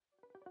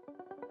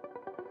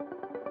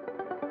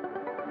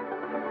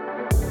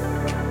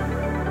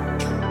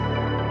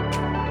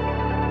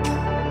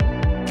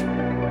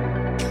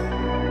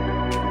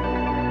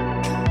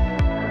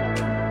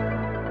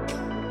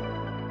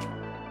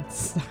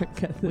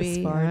get this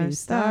We party are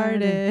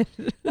started.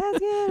 Let's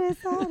get it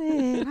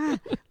started.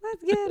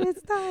 Let's get it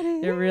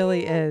started. It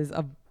really is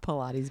a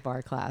Pilates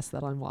bar class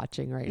that I'm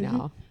watching right Mhm.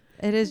 now.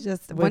 It is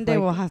just With one day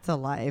like- we'll have to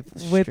live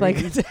With like,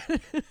 stream.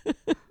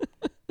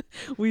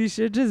 we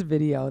should just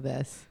video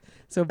this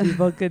so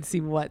people could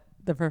see what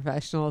the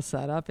professional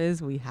setup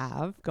is we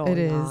have going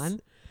is. on.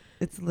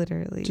 It's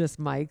literally Just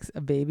mics,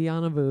 a baby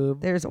on a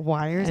boob, there's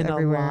wires and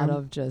everywhere. a lot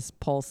of just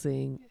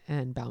pulsing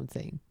and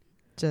bouncing.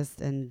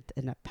 Just and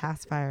a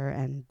pacifier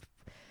and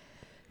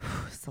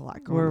it's a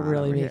lot going We're on.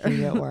 really over here.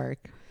 making it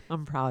work.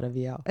 I'm proud of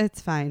you.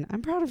 It's fine.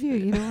 I'm proud of you.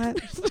 You know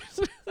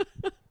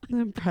what?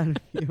 I'm proud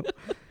of you.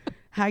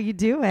 How you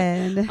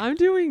doing? I'm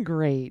doing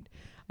great.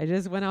 I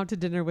just went out to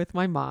dinner with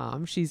my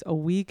mom. She's a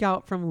week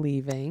out from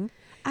leaving.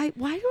 Why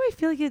do I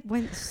feel like it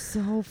went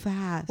so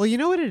fast? Well, you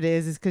know what it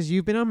is because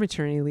you've been on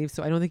maternity leave,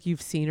 so I don't think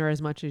you've seen her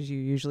as much as you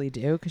usually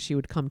do because she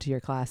would come to your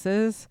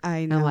classes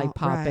I know, and like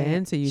pop right.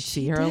 in, so you'd She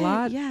see her a did.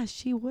 lot. Yeah,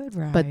 she would,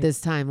 right? But this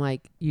time,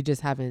 like, you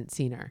just haven't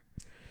seen her.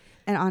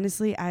 and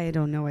honestly, I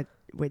don't know what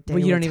day. Well,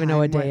 you what don't even know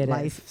what time, day it is.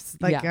 life's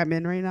like Yeah. I'm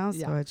in right now. So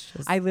Yeah. it's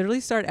just I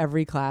literally start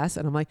every class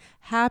and I'm like,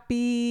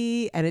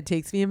 happy. And it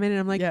takes me a minute.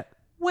 I'm like, yeah.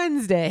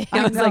 Wednesday. I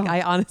I was like, know.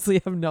 I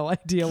honestly have no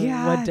idea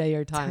Yeah, what day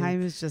or time.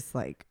 Time is just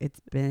like it's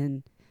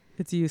been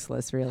It's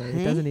useless, really. It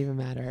Hey? doesn't even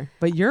matter.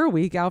 But you're a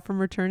week out from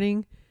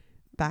returning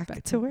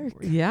back to work.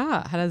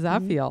 Yeah. How does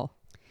that Mhm. feel?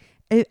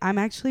 I'm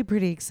actually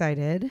pretty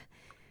excited,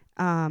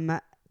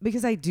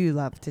 because I do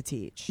love to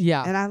teach.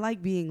 Yeah. and I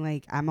like being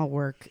like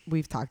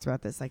we've talked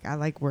about this. Like I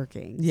like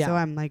working. Yeah. So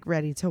I'm like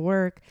ready to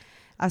work.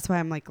 That's why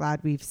I'm like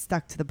glad we've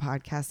stuck to the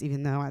podcast,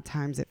 even though at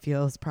times it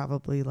feels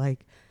probably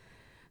like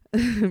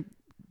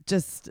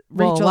just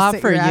Well, Rachel, a lot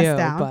sit for your ass you,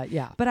 down. but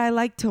yeah. But I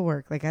like to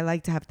work. Like I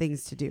like to have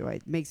things to do.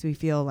 It makes me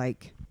feel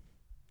like,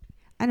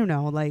 I don't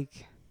know,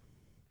 like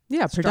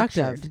Yeah, productive.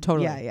 structured.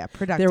 Totally. Yeah,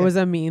 productive. There was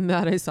a meme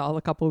that I saw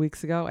a couple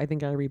weeks ago. I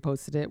think I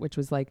reposted it, which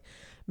was like,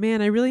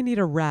 man, I really need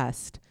a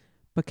rest.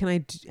 But can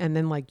I, and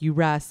then like you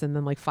rest and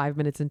then like 5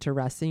 minutes into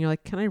resting, you're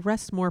like, can I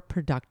rest more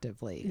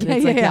productively? And Yeah,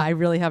 it's yeah, like, yeah. I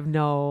really have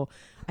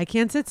I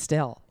can't sit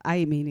still.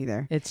 I mean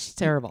either. It's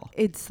terrible.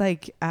 It's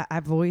like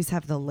I've always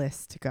have the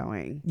list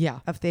going Yeah.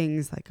 of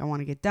things like I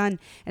want to get done.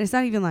 And it's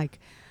not even like,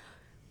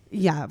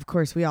 yeah, of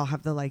course we all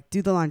have the like,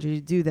 do the laundry,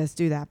 do this,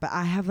 do that. But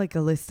I have like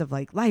a list of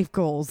like life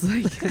goals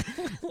like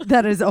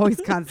that is always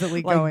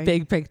constantly Like going.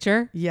 big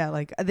picture. Yeah,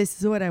 like this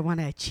is what I want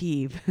to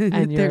achieve.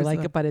 And you're There's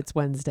like, a- but it's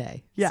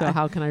Wednesday. Yeah. So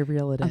how can I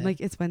reel it in? I'm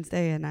like, it's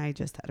Wednesday and I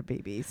just had a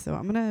baby. So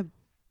I'm going to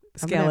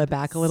Scale gonna it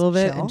back a little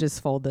bit chill. and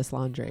just fold this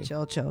laundry.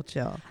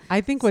 chill.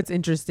 I think what's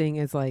interesting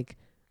is like,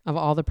 of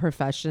all the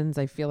professions,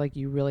 I feel like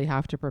you really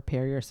have to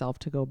prepare yourself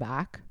to go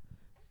back.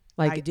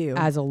 Like I do.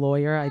 as a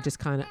lawyer, I just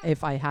kind of,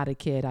 if I had a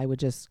kid, I would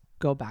just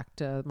go back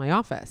to my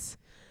office.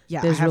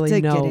 Yeah, There's I have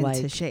really to no, get into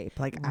like- shape.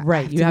 Like I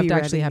Right. You have be to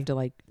actually ready. have to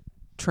like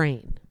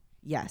train.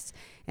 Yes.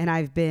 And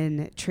I've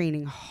been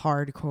training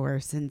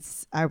hardcore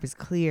since I was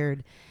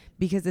cleared,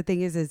 because the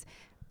thing is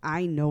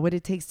I know what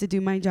it takes to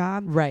do my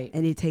job, Right.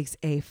 and it takes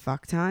a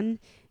fuck ton.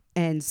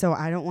 And so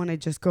I don't want to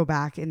just go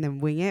back and then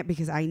wing it,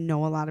 because I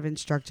know a lot of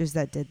instructors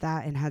that did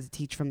that and had to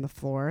teach from the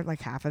floor,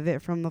 like half of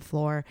it from the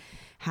floor,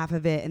 half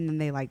of it. And then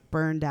they like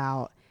burned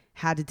out,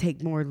 had to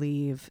take more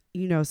leave,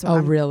 so Oh,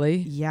 I'm, really?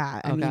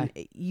 yeah. I Okay.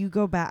 mean, you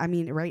go back. I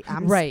mean, right.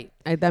 Right.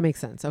 That makes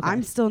sense. Okay.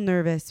 I'm still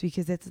nervous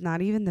because it's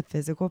not even the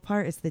physical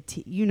part. It's the,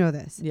 you know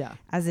this. yeah.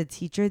 As a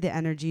teacher, the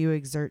energy you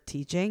exert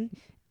teaching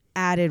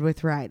added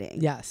with writing.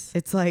 Yes.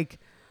 It's like,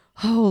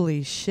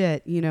 holy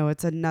shit.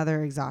 It's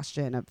another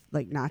exhaustion of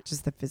like, not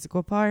just the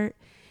physical part.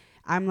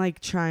 I'm like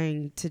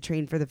trying to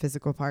train for the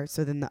physical part.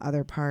 So then the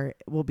other part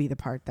will be the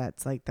part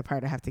that's like the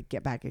part I have to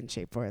get back in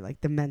shape for,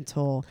 like the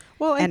mental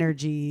Well,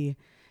 energy.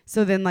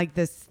 So then like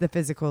the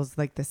physical is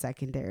like the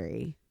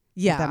secondary.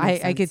 yeah, that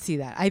makes I could sense. see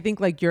that. I think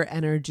like your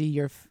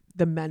energy,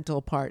 the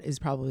mental part is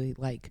probably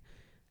like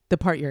the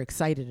part you're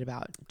excited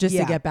about, just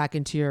Yeah. to get back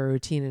into your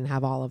routine and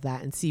have all of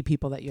that and see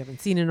people that you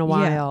haven't seen in a Yeah.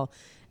 while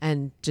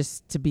and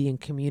just to be in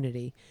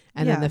community.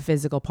 And then Yeah. the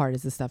physical part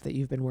is the stuff that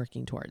you've been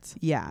working towards.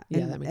 Yeah. Yeah,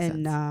 and, that makes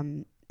and,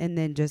 sense. And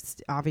then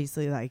just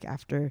obviously like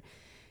after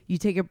you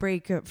take a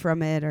break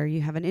from it, or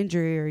you have an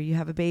injury, or you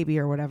have a baby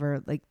or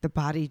whatever, like the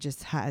body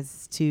just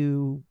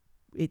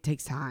it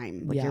takes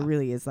time. Like Yeah. it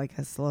really is like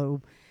a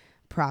slow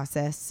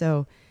process.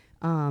 So,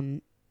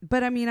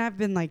 but I mean, I've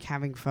been like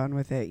having fun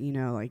with it,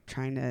 like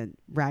trying to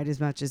ride as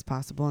much as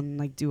possible and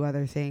like do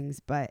other things.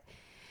 But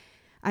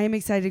I am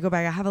excited to go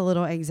back. I have a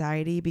little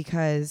anxiety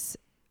because,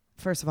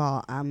 first of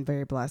all, I'm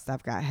very blessed.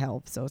 I've got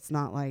help. So it's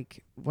not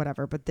like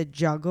whatever. But the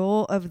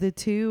juggle of the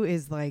two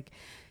is like,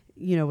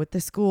 with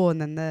the school and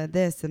then the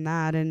this and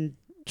that, and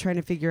trying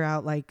to figure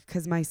out like,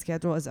 because my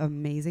schedule is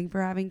amazing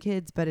for having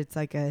kids, but it's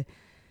like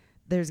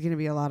there's going to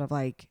be a lot of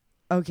like,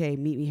 okay,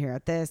 meet me here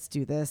at this,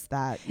 do this,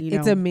 that,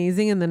 It's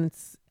amazing. And then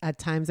at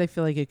times I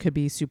feel like it could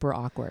be super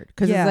awkward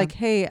because Yeah. it's like,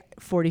 hey,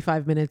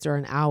 45 minutes or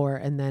an hour,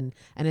 and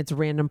it's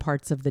random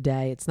parts of the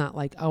day. It's not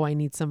like, oh, I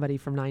need somebody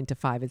from 9 to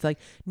 5. It's like,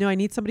 no, I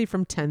need somebody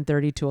from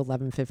 10:30 to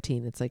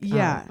 11:15. It's like,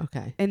 Yeah. oh,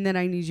 okay. And then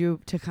I need you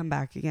to come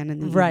back again in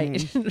the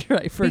Right. evening.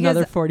 Right. For Because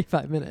another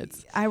 45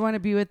 minutes. I want to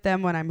be with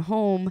them when I'm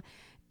home,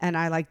 and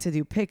I like to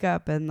do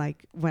pickup and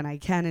like when I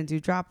can and do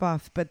drop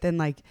off. But then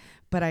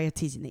but I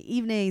teach in the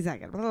evenings. I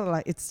got blah, blah,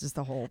 blah. It's just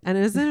a whole. And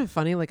isn't it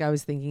funny? Like I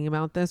was thinking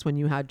about this when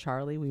you had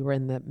Charlie, we were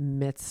in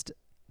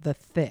the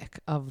thick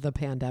of the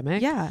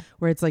pandemic. Yeah.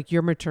 Where it's like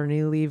your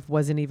maternity leave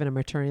wasn't even a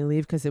maternity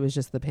leave because it was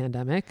just the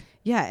pandemic.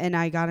 Yeah. And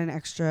I got an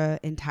extra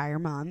entire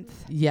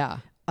month Yeah.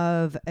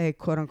 of a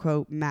quote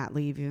unquote mat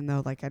leave, even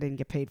though like I didn't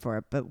get paid for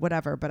it, but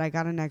whatever. But I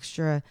got an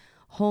extra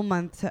whole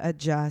month to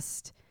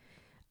adjust.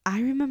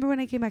 I remember when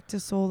I came back to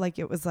Seoul, like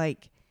it was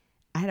like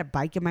I had a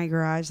bike in my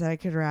garage that I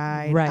could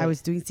ride. Right. I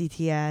was doing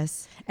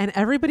CTS. And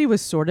everybody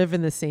was sort of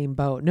in the same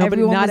boat.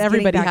 Everyone Not was getting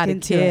everybody back had a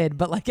into kid,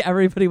 but like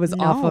everybody was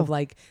off No. of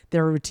like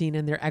their routine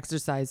and their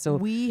exercise. So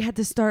we had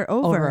to start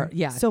over.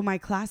 Yeah. So my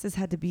classes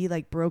had to be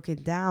like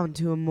broken down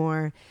to a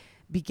more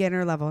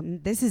beginner level.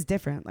 And this is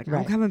different. Like I'm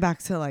Right. coming back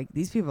to like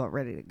these people are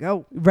ready to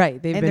go.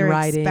 right, they've And been they're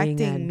riding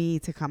expecting and me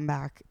to come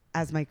back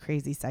as my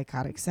crazy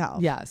psychotic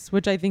self. yes,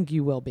 which I think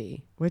you will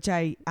be. Which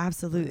I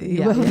absolutely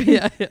Yeah, will be.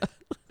 yeah,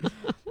 yeah.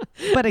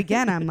 But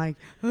again, I'm like,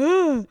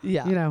 "Ugh,"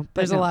 Yeah. you know,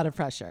 There's but a no. lot of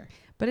pressure.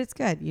 But it's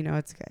good. You know,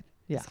 it's good.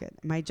 Yeah. It's good.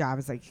 My job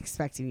is like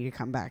expecting me to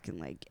come back and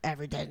like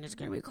everything is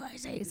gonna be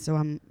crazy. So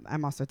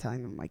I'm also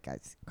telling them like,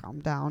 guys, calm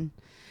down.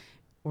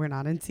 We're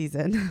not in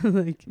season.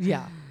 like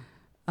Yeah.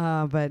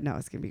 but no,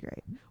 it's gonna be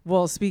great.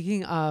 Well,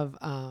 speaking of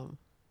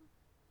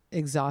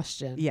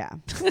exhaustion. Yeah.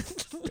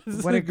 This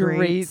is What a a great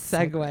great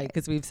segue segue.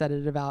 because we've said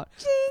it about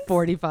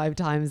 45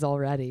 times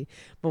already.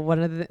 But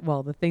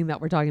the thing that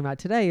we're talking about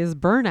today is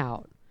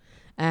burnout.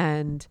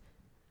 And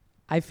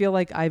I feel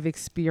like I've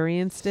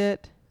experienced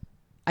it.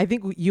 I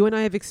think you and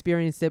I have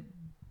experienced it,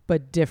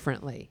 but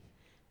differently.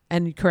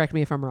 And correct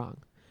me if I'm wrong.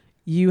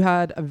 You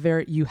have a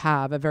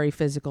very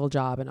physical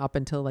job. And up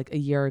until like a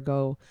year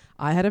ago,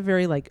 I had a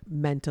very like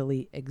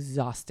mentally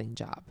exhausting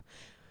job,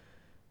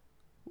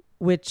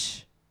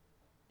 which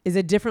is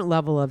a different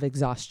level of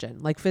exhaustion.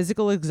 Like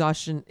physical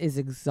exhaustion is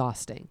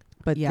exhausting,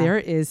 but Yeah. there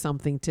is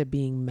something to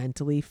being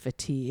mentally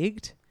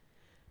fatigued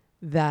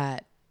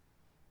that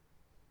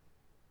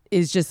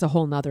is just a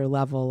whole nother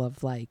level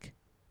of like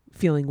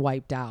feeling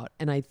wiped out.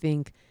 And I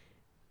think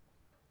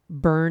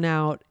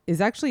burnout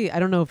is actually, I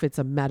don't know if it's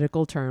a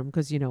medical term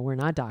because, you know, we're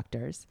not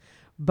doctors,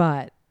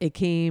 but it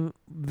came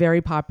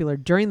very popular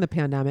during the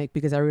pandemic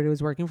because everybody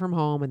was working from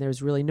home and there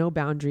was really no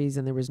boundaries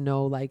and there was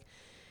no like,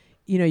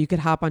 you know, you could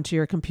hop onto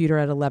your computer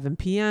at 11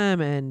 p.m.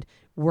 and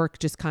work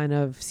just kind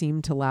of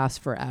seemed to last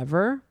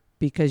forever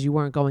because you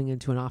weren't going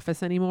into an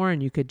office anymore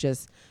and you could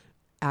just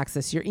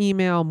access your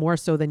email more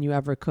so than you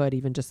ever could,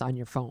 even just on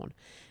your phone.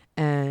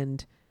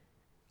 And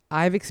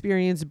I've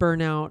experienced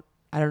burnout.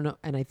 I don't know.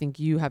 And I think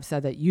you have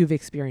said that you've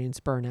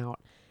experienced burnout.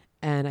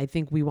 And I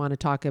think we want to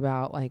talk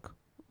about like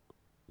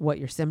what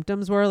your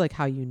symptoms were, like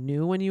how you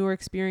knew when you were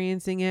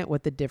experiencing it,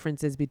 what the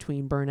difference is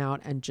between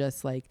burnout and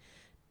just like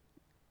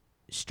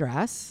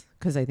stress,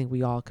 because I think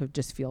we all could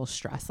just feel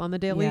stress on the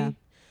daily. Yeah.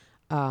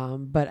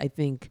 But I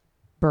think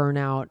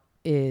burnout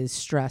is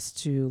stress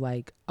to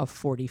like a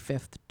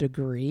 45th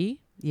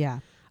degree. Yeah.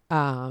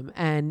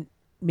 And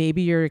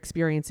maybe you're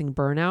experiencing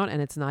burnout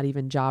and it's not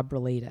even job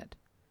related.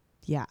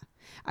 Yeah.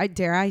 I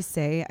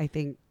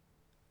think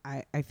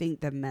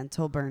the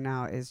mental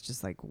burnout is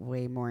just like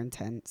way more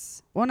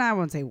intense. Well, no, I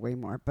won't say way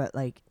more, but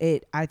like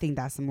I think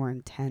that's the more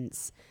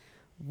intense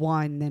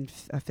one than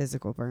a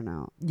physical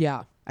burnout.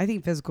 Yeah. I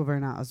think physical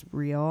burnout is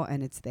real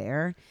and it's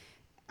there.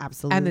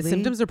 Absolutely. And the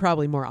symptoms are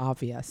probably more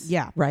obvious.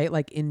 Yeah. Right?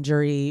 Like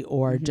injury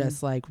or Mhm.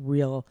 just like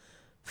real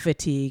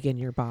fatigue in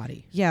your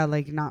body. Yeah,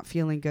 like not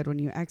feeling good when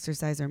you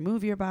exercise or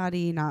move your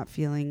body, not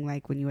feeling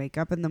like when you wake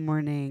up in the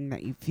morning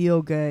that you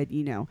feel good,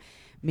 you know,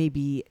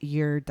 maybe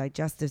your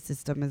digestive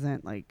system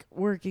isn't like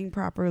working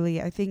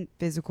properly. I think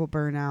physical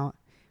burnout,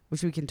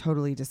 which we can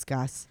totally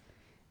discuss,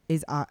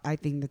 is I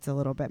think that's a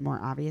little bit more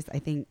obvious. I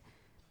think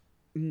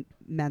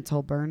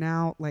mental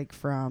burnout, like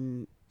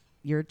from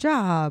your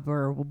job,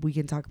 or we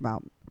can talk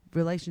about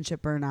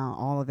relationship burnout,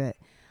 all of it,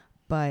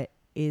 but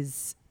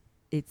it's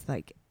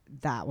like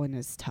that one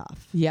is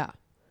tough. Yeah.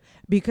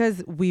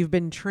 Because we've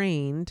been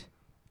trained,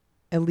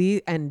 at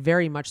least, and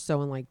very much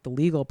so in like the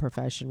legal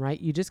profession, right?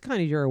 You just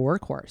kind of, you're a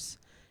workhorse.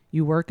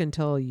 You work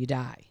until you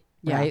die,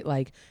 Yeah. right?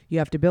 Like you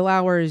have to bill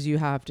hours, you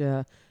have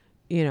to,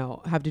 you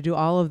know, have to do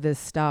all of this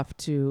stuff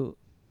to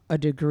a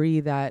degree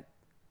that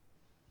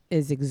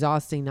is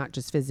exhausting, not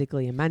just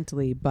physically and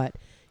mentally, but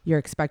you're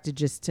expected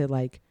just to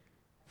like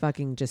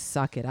fucking just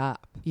suck it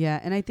up. Yeah.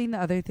 And I think the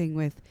other thing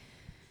with,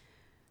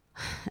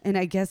 and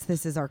I guess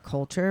this is our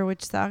culture,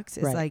 which sucks.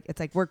 It's Right. like, it's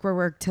like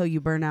work till you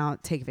burn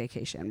out, take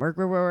vacation. Work,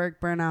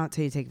 burn out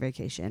till you take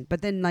vacation.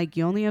 But then like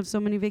you only have so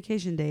many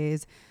vacation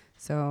days.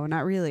 So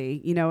not really,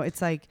 you know,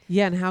 it's like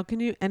Yeah. And how can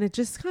you, and it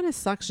just kind of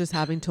sucks just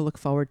having to look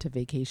forward to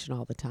vacation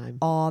all the time.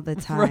 all the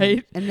time.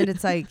 Right. And then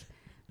it's like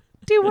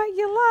do what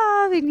you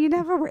love and you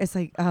never work. It's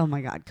like, oh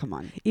my God, come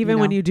on. Even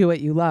know? when you do what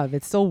you love,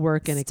 it's still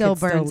work and Still it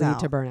can burns still lead out.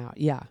 to burnout.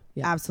 Yeah.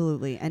 Yeah.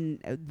 Absolutely.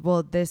 And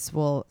well, this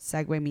will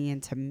segue me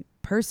into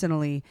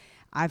personally,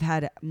 I've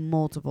had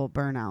multiple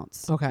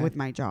burnouts with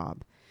my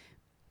job.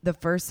 The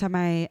first time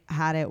I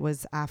had it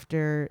was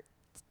after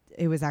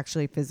it was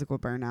actually physical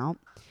burnout.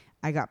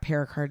 I got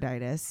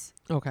pericarditis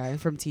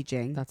from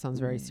teaching. That sounds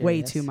very serious.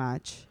 Way too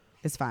much.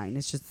 It's fine.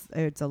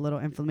 It's a little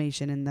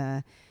inflammation in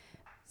the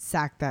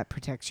sac that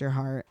protects your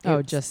heart.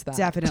 Just that.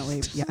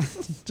 Definitely. Yeah.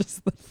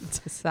 Just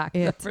the sac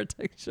that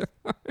protects your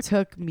heart.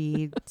 Took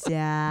me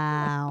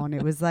down.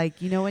 It was like,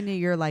 when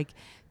you're like,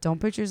 don't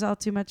put yourself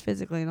too much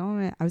physically.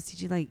 I was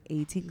teaching like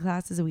 18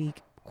 classes a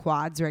week,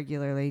 quads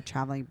regularly,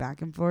 traveling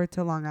back and forth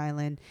to Long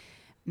Island.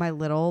 My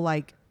little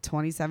like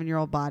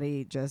 27-year-old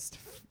body just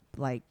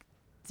like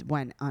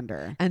went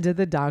under. And did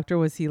the doctor,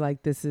 was he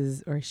like, this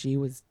is, or she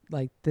was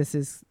like, this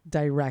is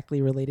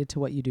directly related to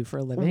what you do for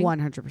a living?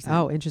 100%.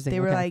 Oh, interesting. They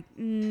were like,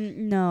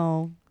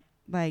 no,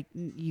 like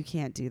you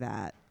can't do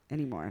that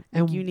anymore.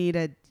 Like, And you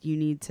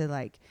need to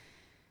like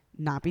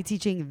not be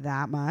teaching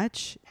that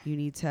much. You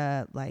need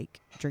to like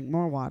drink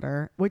more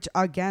water, which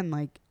again,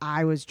 like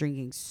I was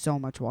drinking so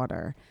much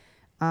water.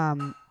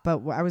 But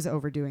I was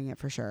overdoing it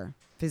for sure,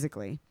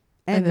 physically.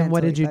 And then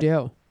what did you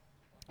do?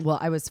 Well,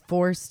 I was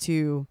forced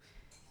to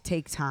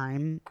take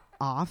time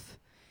off,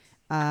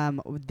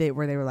 where they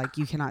were like,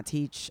 you cannot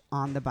teach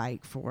on the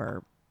bike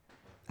for,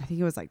 I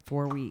think it was like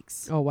 4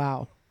 weeks. Oh,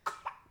 wow.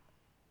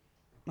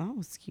 Oh,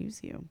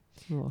 excuse you.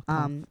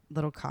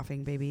 Little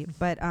Coughing baby.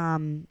 But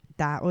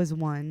that was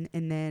one.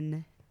 And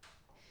then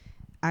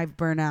I've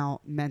burnt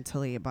out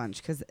mentally a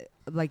bunch because,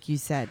 like you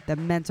said, the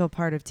mental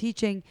part of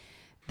teaching,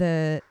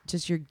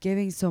 you're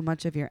giving so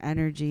much of your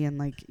energy and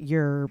like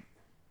you're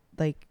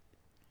like,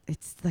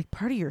 it's like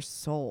part of your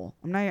soul.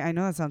 I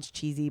know that sounds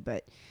cheesy,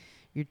 but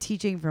you're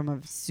teaching from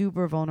a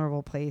super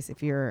vulnerable place.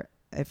 If you're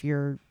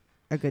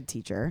a good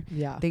teacher,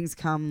 things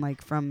come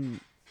like from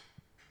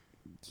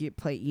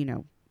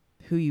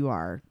who you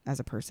are as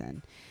a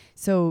person.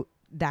 So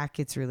that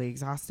gets really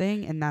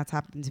exhausting, and that's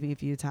happened to me a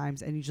few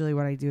times. And usually,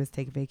 what I do is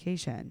take a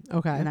vacation.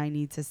 And I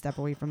need to step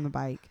away from the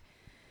bike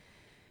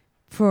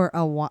for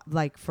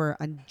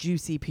a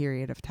juicy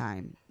period of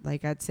time.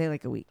 Like I'd say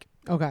like a week.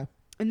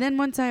 And then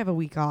once I have a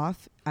week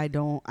off, I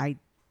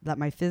let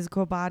my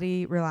physical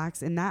body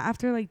relax. And that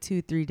after like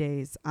 2-3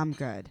 days, I'm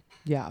good.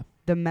 Yeah.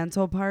 The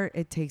mental part,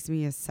 it takes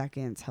me a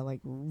second to like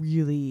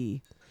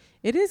really.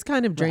 It is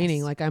kind of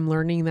draining. Like I'm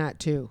learning that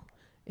too.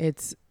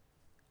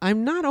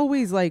 I'm not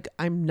always like,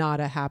 I'm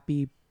a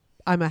happy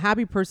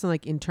person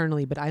like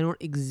internally, but I don't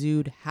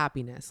exude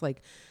happiness.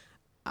 Like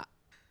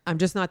I'm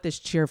just not this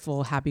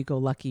cheerful,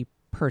 happy-go-lucky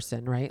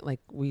person, right?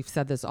 Like we've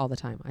said this all the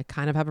time. I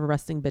kind of have a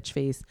resting bitch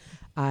face.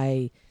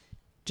 I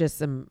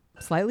just am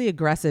slightly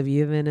aggressive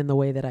even in the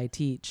way that I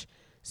teach.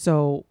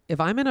 So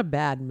if I'm in a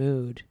bad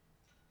mood,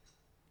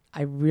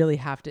 I really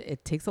have to,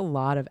 it takes a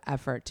lot of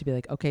effort to be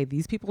like, okay,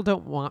 these people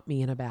don't want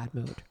me in a bad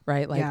mood,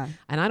 right? Like,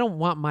 and I don't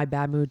want my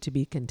bad mood to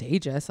be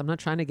contagious. I'm not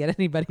trying to get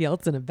anybody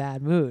else in a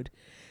bad mood.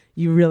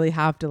 You really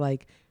have to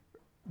like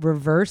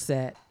reverse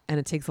it. And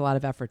it takes a lot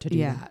of effort to do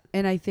that.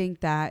 And I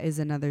think that is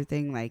another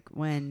thing. Like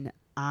when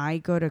I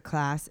go to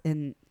class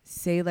and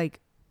say like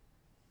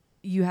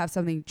you have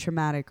something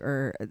traumatic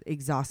or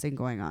exhausting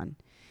going on,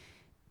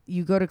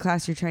 you go to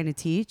class, you're trying to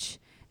teach,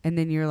 and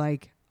then you're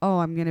like, oh,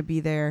 I'm going to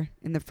be there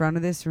in the front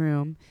of this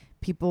room.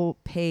 People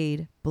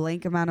paid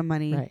blank amount of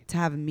money to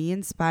have me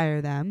inspire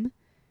them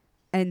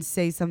and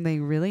say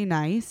something really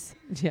nice,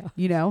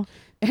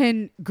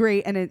 and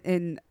great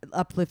and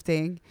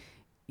uplifting.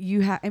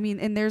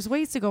 And there's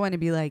ways to go in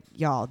and be like,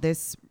 y'all,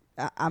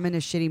 I'm in a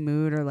shitty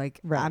mood, or like,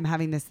 I'm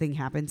having this thing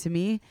happen to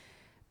me,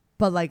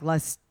 but like,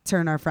 let's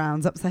turn our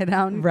frowns upside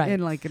down.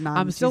 In like a non.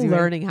 I'm still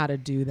learning how to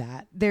do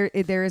that. There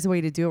is a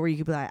way to do it where you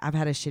could be like, I've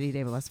had a shitty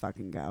day, but let's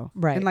fucking go.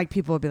 Right. And like,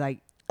 people will be like,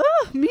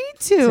 oh, me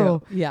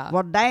too. Yeah.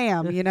 Well,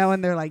 damn,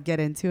 and they're like, get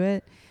into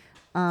it.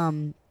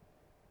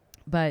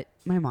 But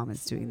my mom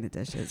is doing the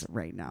dishes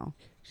right now.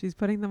 She's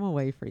putting them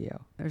away for you.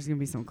 There's going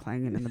to be some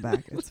clanging in the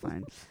back. It's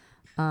fine.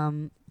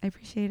 I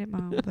appreciate it,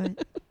 Mom,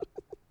 but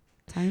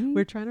timing?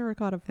 We're trying to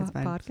record a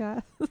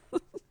podcast.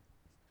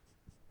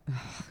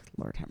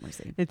 Lord have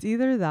mercy. It's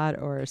either that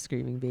or a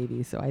screaming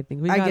baby. So I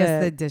think I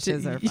guess the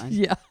dishes are fine.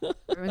 Yeah.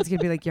 Everyone's going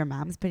to be like, your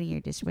mom's putting your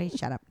dish away?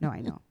 Shut up. No,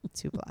 I know.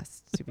 Too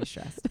blessed to be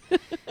stressed.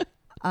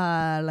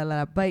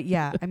 But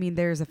yeah, I mean,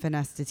 there's a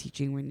finesse to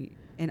teaching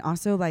and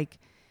also like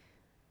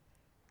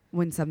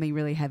when something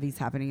really heavy is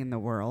happening in the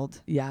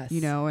world. Yes.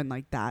 And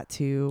like that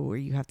too, where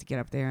you have to get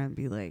up there and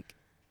be like,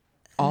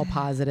 all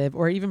positive,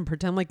 or even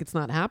pretend like it's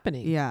not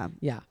happening. Yeah.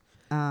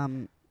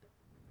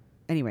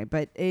 Anyway,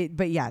 but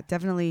yeah,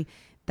 definitely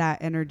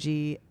that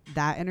energy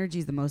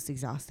is the most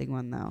exhausting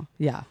one though.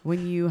 Yeah.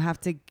 When you have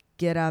to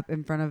get up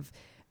in front of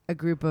a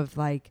group of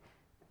like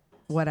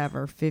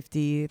whatever,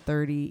 50,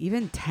 30,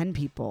 even 10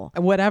 people.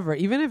 Whatever.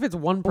 Even if it's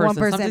one person.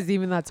 Sometimes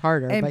even that's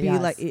harder. And but be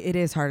like, it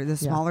is harder. The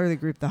smaller the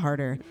group, the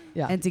harder.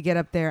 Yeah. And to get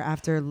up there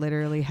after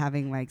literally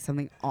having like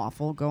something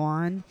awful go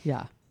on.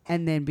 Yeah.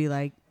 And then be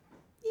like,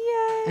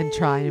 and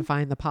try and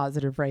find the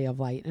positive ray of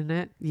light in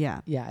it.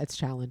 Yeah. Yeah, it's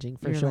challenging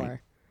for You're sure. like,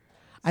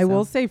 I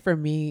will so- say for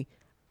me,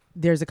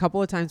 there's a couple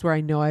of times where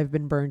I know I've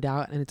been burned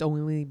out, and it's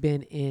only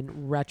been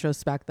in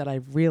retrospect that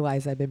I've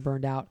realized I've been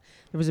burned out.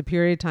 There was a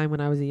period of time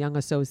when I was a young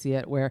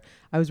associate where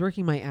I was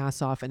working my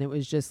ass off, and it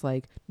was just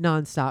like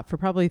nonstop for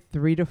probably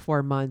 3 to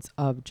 4 months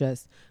of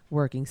just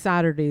working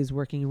Saturdays,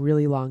 working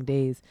really long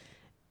days.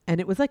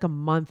 And it was like a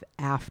month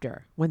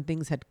after when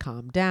things had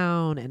calmed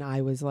down and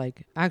I was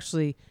like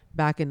actually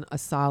back in a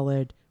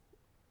solid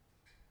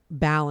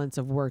balance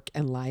of work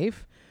and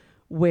life,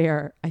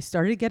 where I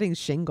started getting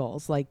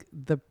shingles, like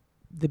the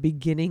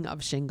beginning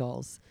of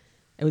shingles.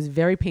 It was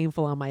very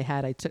painful on my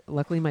head.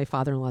 Luckily my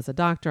father-in-law's a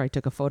doctor. I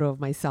took a photo of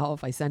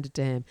myself. I sent it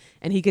to him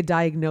and he could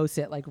diagnose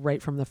it like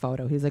right from the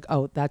photo. He's like,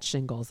 "Oh, that's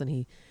shingles." And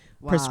he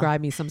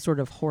prescribed me some sort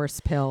of horse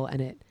pill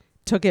and it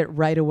took it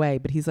right away.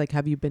 But he's like,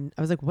 I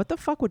was like, "What the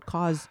fuck would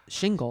cause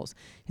shingles?"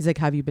 He's like,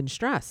 "Have you been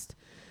stressed?"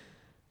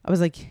 I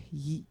was like,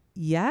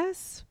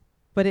 "Yes,"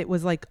 but it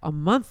was like a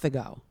month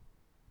ago.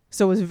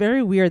 So it was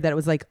very weird that it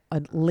was like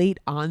a late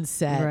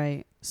onset,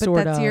 right. sort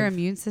But that's of your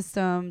immune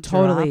system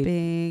Totally.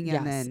 dropping, Yes.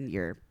 and then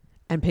you're,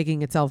 and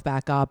picking itself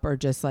back up or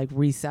just like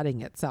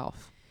resetting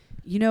itself.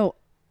 you know,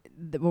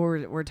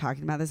 we're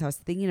talking about this. I was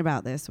thinking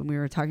about this when we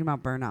were talking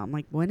about burnout. I'm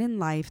like, when in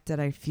life did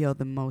I feel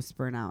the most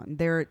burnout?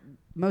 And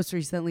most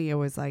recently, it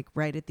was like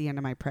right at the end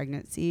of my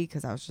pregnancy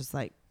because I was just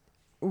like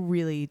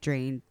really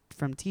drained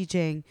from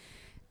teaching.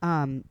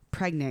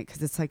 Pregnant,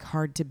 because it's like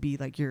hard to be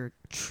like your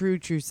true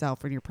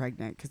self when you're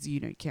pregnant because you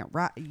can't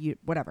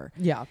whatever.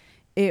 Yeah.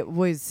 It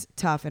was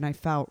tough, and I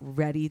felt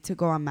ready to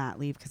go on mat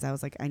leave because I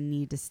was like, I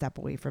need to step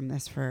away from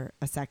this for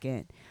a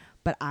second.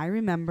 But I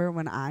remember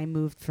when I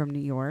moved from New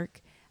York,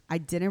 I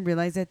didn't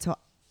realize it till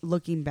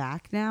looking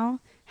back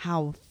now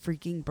how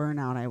freaking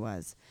burnout I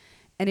was.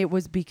 And it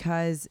was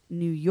because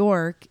New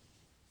York,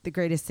 the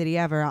greatest city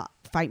ever,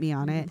 fight me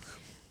on it,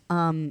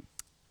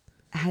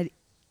 had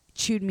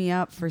chewed me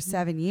up for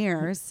 7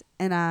 years.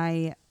 And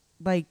I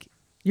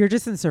You're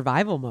just in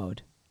survival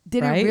mode.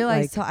 didn't right?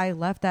 realize Like- till I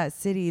left that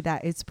city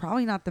that it's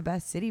probably not the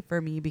best city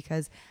for me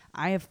because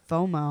I have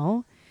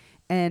FOMO,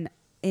 and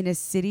in a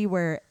city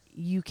where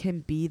you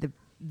can be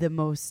the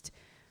most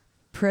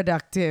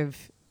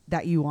productive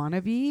that you want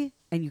to be,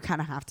 and you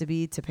kind of have to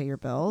be to pay your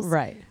bills.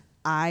 Right.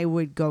 I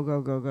would go.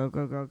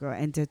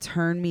 And to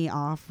turn me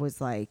off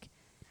was like,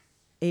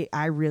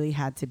 I really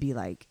had to be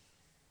like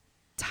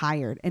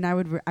tired. And I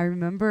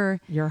remember.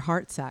 Your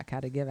heart sac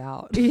had to give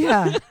out.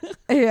 Yeah.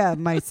 Yeah.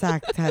 My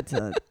sac had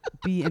to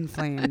be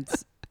inflamed.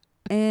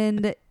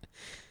 And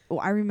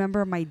I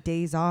remember my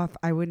days off,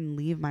 I wouldn't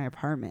leave my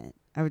apartment.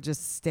 I would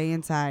just stay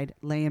inside,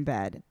 lay in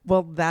bed.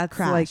 Well, that's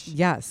Crash. like,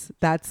 yes,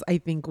 that's, I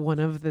think one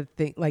of the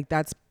things, like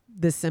that's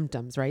the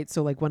symptoms, right?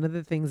 So like one of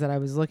the things that I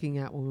was looking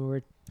at when we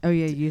were, Oh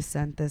yeah, you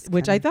sent this,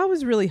 which I thought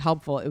was really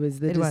helpful. It was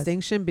the It was.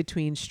 distinction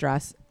between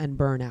stress and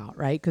burnout,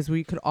 right? Because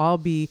we could all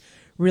be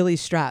really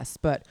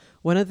stressed. But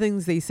one of the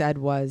things they said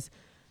was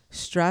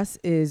stress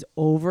is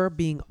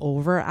being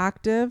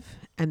overactive,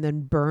 and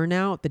then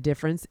burnout, the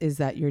difference is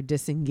that you're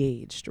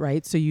disengaged,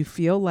 right? So you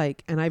feel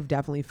like, and I've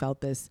definitely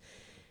felt this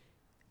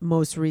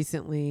most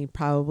recently,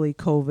 probably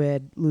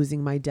COVID,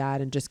 losing my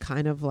dad and just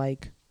kind of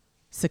like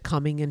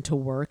succumbing into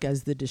work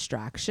as the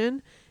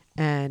distraction,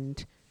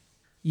 and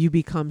you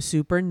become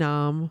super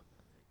numb.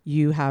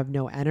 You have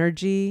no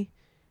energy.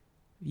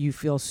 You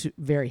feel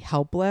very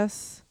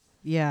helpless,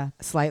 Yeah.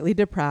 slightly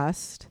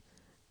depressed.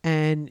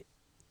 And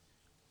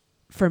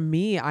for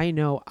me, I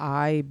know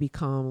I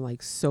become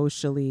like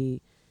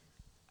socially,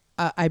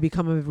 I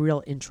become a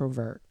real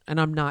introvert,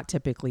 and I'm not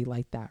typically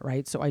like that,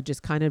 right? So I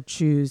just kind of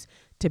choose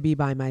to be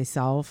by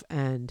myself,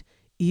 and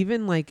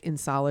even like in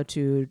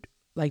solitude,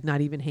 like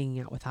not even hanging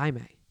out with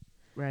Jaime.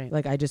 Right.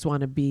 Like I just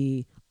want to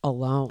be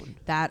alone.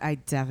 That I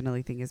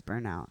definitely think is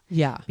burnout.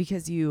 Yeah.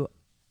 Because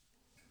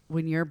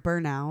when you're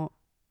burnout,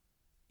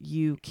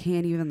 you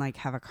can't even like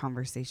have a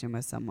conversation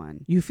with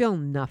someone. You feel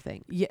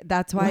nothing. Yeah,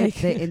 that's why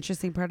Like- the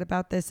interesting part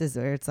about this is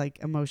where it's like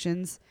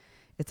emotions.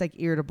 It's like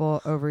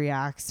irritable,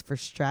 overreacts for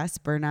stress.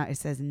 Burnout, it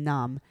says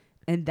numb.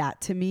 And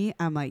that to me,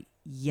 I'm like,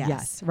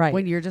 yes. Right.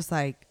 When you're just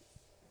like,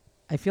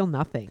 I feel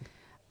nothing.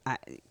 I,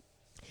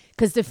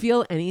 Because to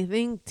feel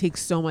anything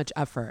takes so much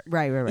effort.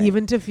 right.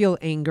 Even to feel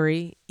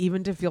angry,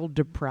 even to feel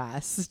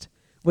depressed,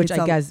 which It's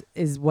I a- guess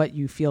is what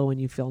you feel when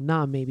you feel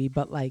numb, maybe.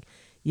 But like,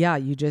 yeah,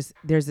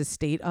 there's a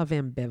state of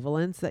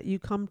ambivalence that you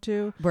come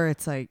to. where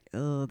it's like,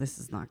 oh, this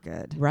is not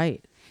good.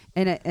 Right.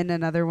 And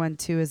another one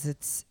too is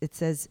it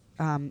says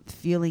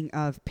feeling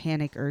of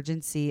panic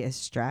urgency is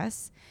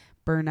stress.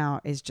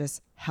 Burnout is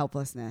just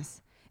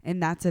helplessness.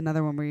 And that's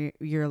another one where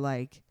you're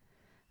like,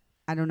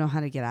 I don't know how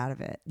to get out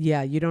of it.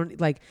 Yeah. You don't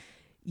like,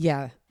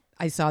 yeah.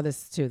 I saw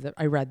this too. That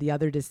I read the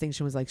other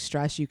distinction was like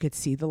stress. You could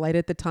see the light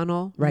at the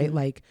tunnel, right? Mhm.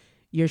 Like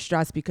you're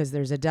stressed because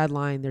there's a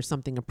deadline, there's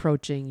something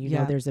approaching, you know,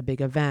 Yeah. there's a big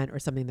event or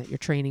something that you're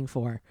training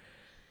for.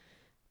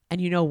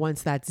 And you know,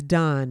 once that's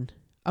done,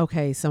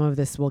 okay, some of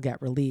this will get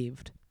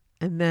relieved.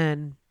 And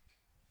then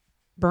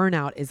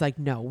burnout is like,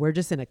 no, we're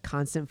just in a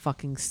constant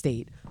fucking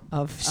state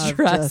of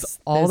stress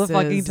just, all the this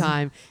fucking is-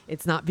 time.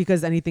 It's not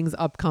because anything's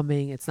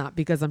upcoming. It's not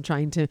because I'm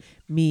trying to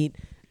meet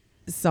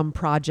some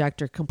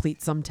project or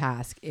complete some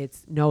task.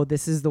 It's no,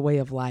 this is the way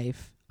of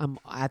life. I'm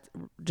at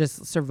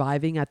just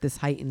surviving at this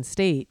heightened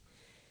state.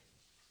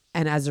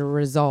 And as a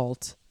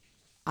result,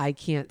 I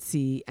can't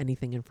see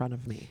anything in front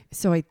of me.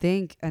 So I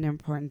think an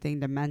important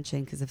thing to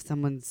mention, because if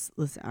someone's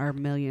listen, our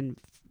million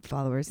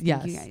followers,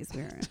 thank you Yes. guys,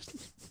 we're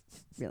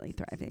really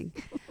thriving,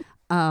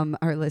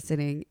 are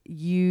listening,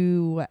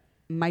 you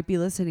might be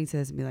listening to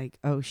this and be like,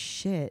 oh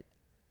shit,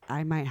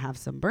 I might have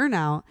some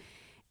burnout.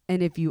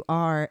 And if you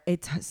are,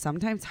 it's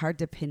sometimes hard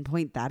to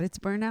pinpoint that it's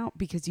burnout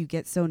because you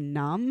get so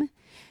numb.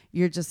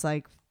 You're just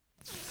like,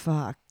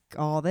 fuck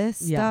all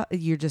this Yeah. stuff.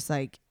 You're just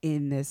like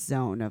in this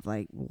zone of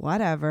like,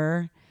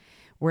 whatever.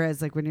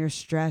 Whereas like when you're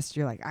stressed,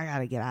 you're like, I got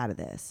to get out of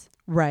this.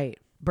 Right.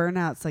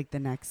 Burnout's like the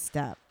next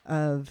step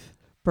of,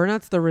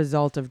 Burnout's the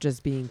result of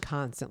just being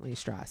constantly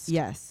stressed.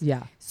 yes.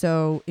 Yeah.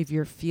 So if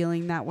you're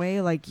feeling that way,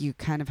 like you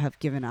kind of have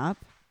given up,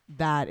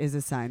 that is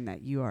a sign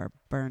that you are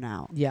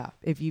burnout. Yeah.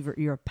 If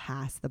you're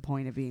past the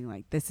point of being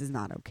like, this is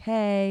not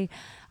okay,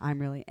 I'm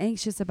really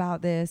anxious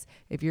about this.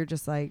 If you're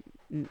just like,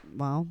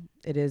 well,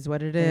 It is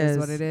what it is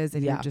what it is,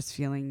 and Yeah. you're just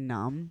feeling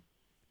numb,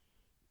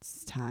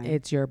 it's time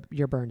It's you're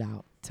burned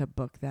out. to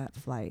book that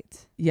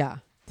flight Yeah.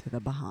 to the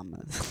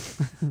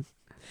Bahamas.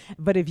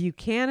 But if you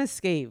can't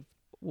escape,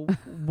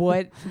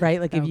 what, right?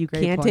 Like if No, you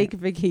great can't point. take a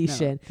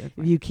vacation, No, good if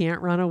point. you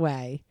can't run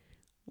away,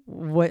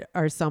 what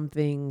are some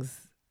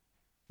things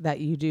that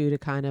you do to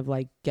kind of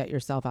like get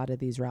yourself out of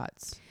these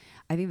ruts?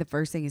 I think the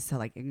first thing is to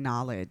like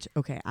acknowledge,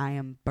 okay, I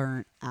am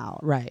burnt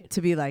out. Right.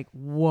 To be like,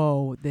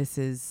 whoa, this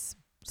has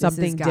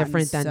Something gotten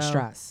different than so-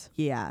 stress.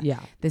 Yeah. Yeah.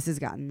 This has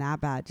gotten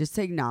that bad. Just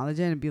to acknowledge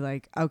it and be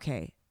like,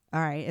 okay,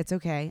 all right, it's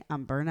okay.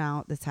 I'm burnt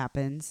out. This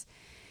happens.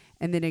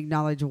 And then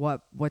acknowledge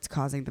what's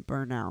causing the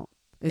burnout.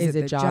 Is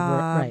it the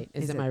job? Right.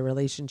 Is it my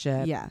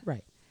relationship? Yeah.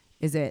 Right.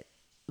 Is it,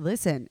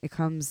 listen,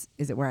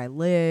 is it where I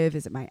live?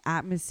 Is it my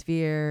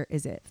atmosphere?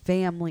 Is it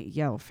family?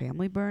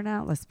 Family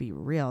burnout? Let's be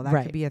real. That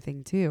Right. could be a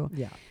thing too.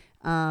 Yeah.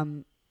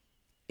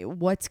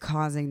 What's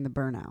causing the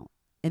burnout?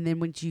 And then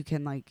once you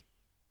can like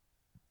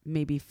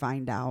maybe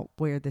find out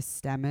where the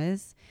stem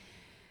is,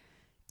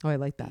 Oh, I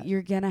like that.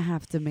 you're going to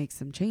have to make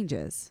some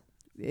changes.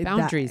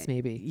 Boundaries,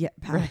 maybe. Yeah.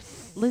 Right.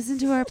 Listen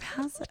to our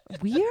past.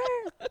 We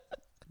are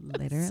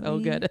literally So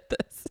good at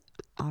this.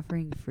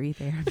 offering free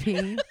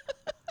therapy.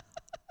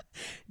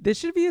 This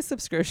should be a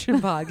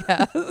subscription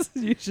podcast.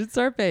 You should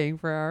start paying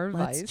for our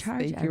advice. Let's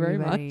charge Thank you very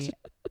much. everybody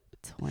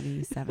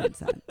 27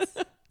 cents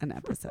an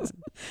episode.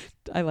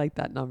 I like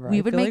that number. We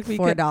I would feel make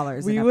like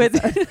 $4 we an would.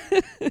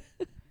 episode.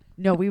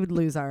 No, we would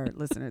lose our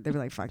listener. They'd be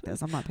like, fuck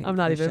this. I'm not paying I'm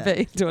not for even shit.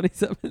 paying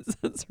 27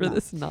 cents for No.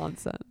 this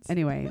nonsense.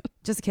 Anyway,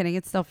 just kidding.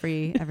 It's still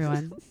free,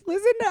 everyone.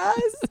 Listen to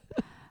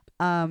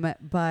us.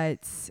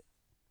 But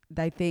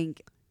I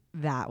think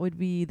that would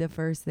be the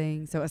first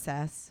thing. So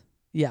assess,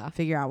 Yeah.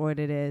 figure out what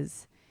it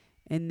is.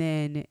 And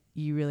then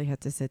you really have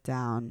to sit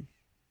down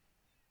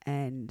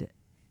and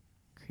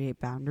create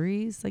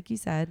boundaries, like you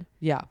said.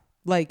 Yeah.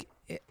 Like,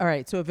 all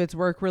right. So if it's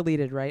work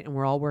related, right, and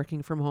we're all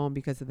working from home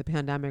because of the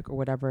pandemic or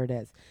whatever it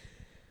is,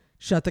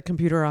 shut the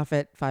computer off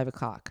at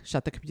 5:00.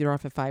 Shut the computer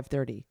off at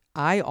 5:30.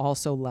 I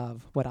also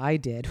love what I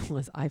did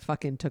was I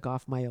fucking took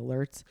off my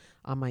alerts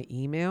on my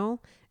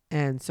email.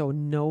 And so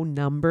no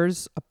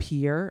numbers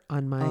appear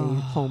on my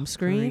home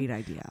screen. Great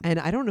idea. And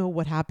I don't know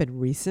what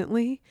happened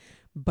recently,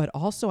 but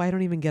also I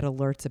don't even get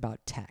alerts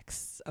about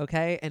texts.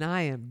 Okay. And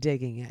I am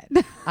digging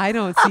it. I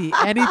don't see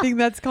anything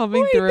that's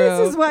coming Wait, through.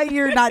 this is why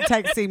you're not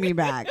texting me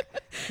back.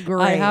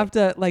 Great. I have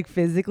to like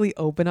physically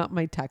open up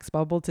my text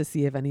bubble to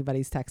see if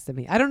anybody's texted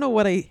me. I don't know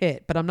what I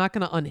hit, but I'm not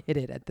going to unhit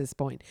it at this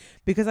point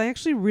because I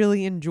actually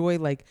really enjoy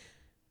like,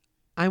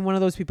 I'm one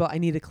of those people, I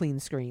need a clean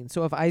screen.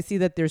 So if I see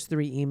that there's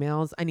 3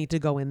 emails, I need to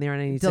go in there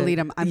and I need delete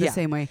to them. I'm the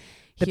same way.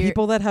 The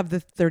people that have the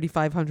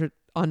 3,500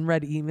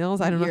 unread emails,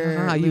 I don't know You're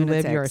how you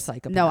live. You're a lunatics.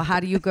 psychopath. No, how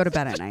do you go to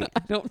bed at night?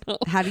 I don't know.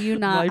 How do you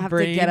not My have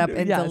to get up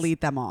brain- and yes.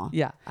 delete them all?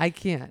 Yeah, I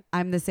can't.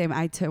 I'm the same.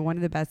 One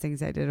of the best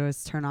things I did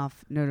was turn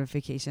off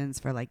notifications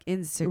for like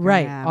Instagram,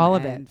 Right, all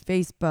of and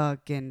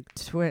Facebook and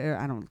Twitter.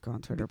 I don't go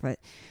on Twitter, but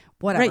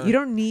whatever. Right, you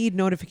don't need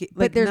notifications.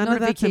 But Like, there's none of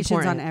that's notifications on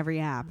important. every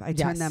app. I Yes.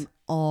 turn them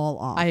all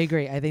off. I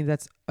agree. I think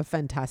that's a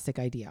fantastic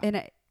idea.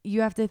 And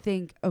you have to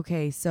think,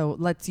 okay, so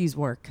let's use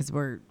work because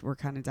we're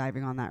kind of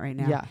diving on that right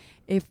now. Yeah.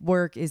 If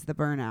work is the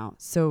burnout,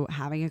 so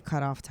having a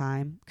cutoff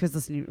time, because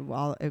listen,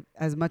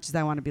 as much as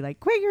I want to be like,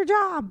 quit your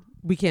job,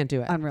 We can't do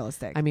it.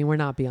 unrealistic. I mean, we're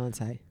not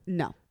Beyonce.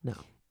 No. No.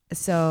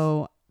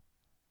 So,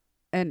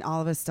 and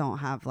all of us don't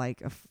have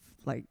like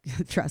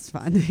a trust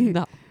fund.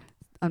 No.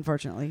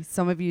 Unfortunately,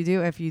 some of you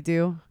do. If you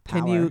do,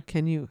 Can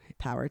you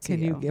power to can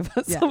you you? give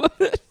us Yeah. some of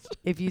it?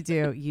 If you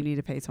do, you need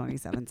to pay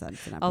 27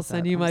 cents an episode. I'll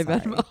send you I'm my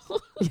sorry. Venmo.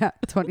 Yeah,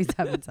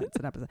 27 cents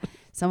an episode.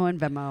 Someone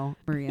Venmo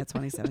Maria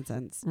 27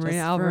 cents. Maria just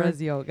Alvarez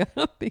Yoga.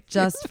 Thank you.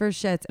 just for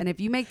shits. And if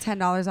you make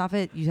 $10 off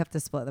it, you have to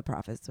split the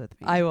profits with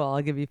me. I will.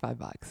 I'll give you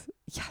 $5.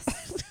 Yes.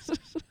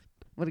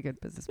 What a good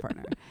business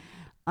partner.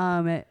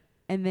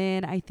 And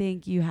then I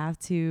think you have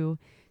to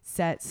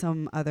set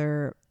some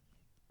other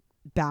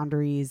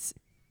boundaries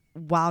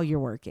while you're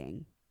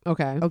working.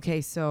 Okay.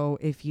 Okay, so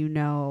if you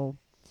know,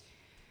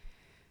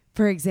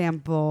 for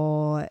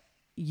example,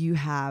 you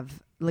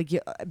have like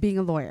being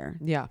a lawyer,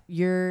 Yeah.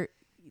 you're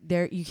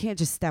there, you can't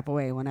just step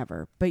away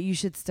whenever, but you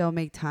should still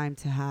make time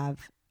to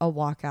have a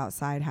walk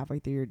outside halfway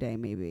through your day,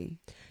 maybe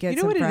get You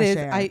know some what fresh it is?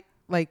 air.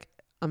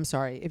 I'm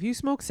sorry. If you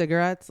smoke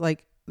cigarettes,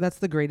 like that's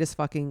the greatest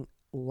fucking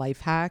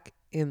life hack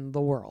in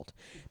the world,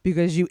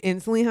 because you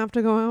instantly have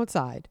to go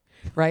outside,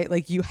 right?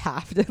 Like you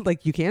have to,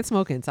 like you can't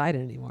smoke inside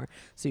anymore.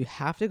 So you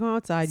have to go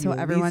outside. So You at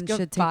everyone least go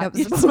should take up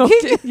you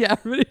smoking. Yeah,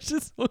 everybody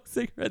should smoke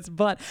cigarettes.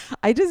 But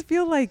I just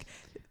feel like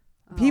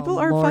people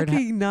are Lord,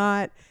 fucking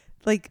not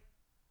like,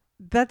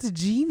 that's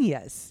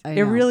genius. I It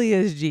know. really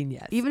is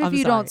genius. Even if I'm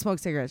you sorry. don't smoke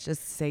cigarettes,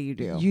 just say you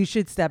do. You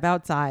should step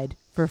outside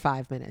for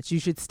 5 minutes. You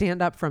should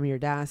stand up from your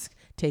desk,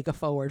 take a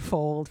forward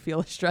fold, feel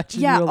a stretch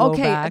in your low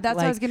okay, back. that's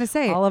what I was gonna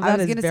say. All of I that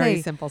was is gonna very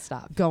say, simple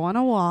stuff. go on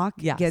a walk,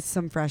 Yes. get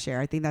some fresh air.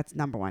 I think that's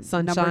number one.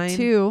 Sunshine. Number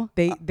two,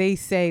 They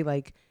say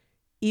like,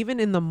 even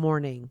in the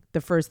morning,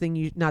 the first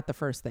thing not the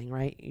first thing,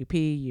 right? You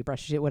pee, you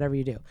brush your shit, whatever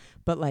you do.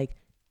 But like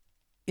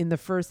in the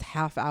first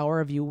half hour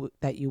of you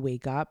that you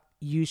wake up,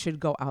 you should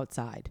go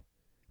outside.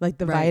 Like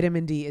the Right.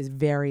 vitamin D is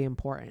very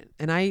important.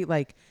 And I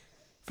like,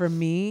 for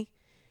me,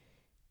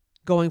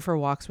 going for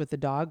walks with the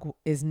dog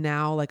is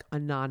now like a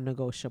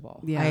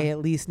non-negotiable. Yeah. I at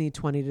least need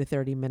 20 to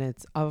 30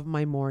 minutes of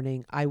my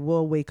morning. I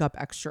will wake up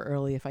extra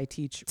early if I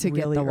teach To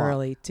get really the walk.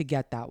 early to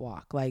get that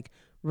walk, like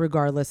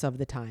regardless of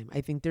the time. I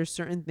think there's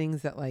certain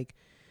things that like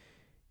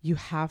you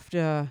have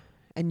to,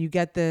 and you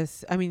get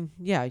this, I mean,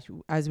 yeah,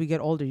 as we get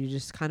older, you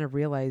just kind of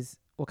realize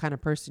what kind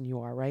of person you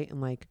are, right?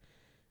 And like,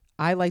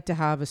 I like to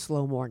have a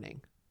slow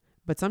morning,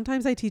 but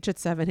sometimes I teach at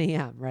 7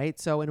 a.m., right?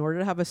 So in order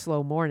to have a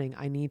slow morning,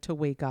 I need to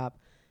wake up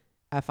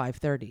at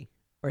 5:30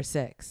 or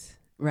 6.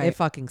 right? It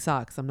fucking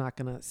sucks. I'm not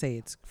going to say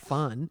it's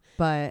fun,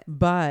 But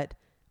but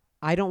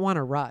I don't want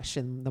to rush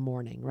in the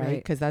morning, right? Right.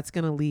 Because that's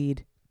going to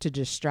lead to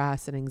just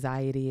stress and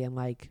anxiety. And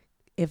like,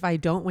 if I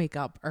don't wake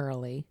up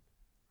early,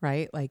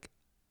 right? Like,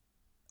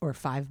 or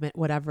 5 minutes,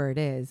 whatever it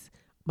is,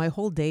 my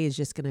whole day is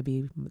just going to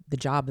be the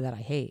job that I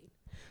hate.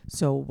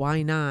 So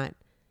why not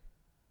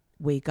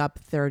wake up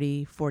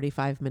 30,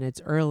 45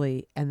 minutes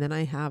early, and then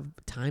I have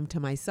time to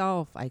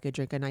myself. I could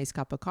drink a nice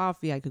cup of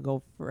coffee. I could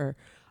go for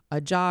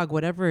a jog,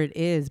 whatever it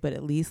is, but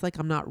at least like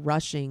I'm not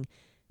rushing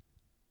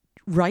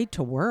right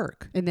to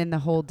work. and then the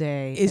whole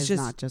day It's is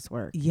just- not just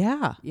work.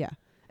 Yeah. Yeah.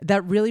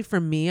 That really, for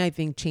me, I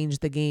think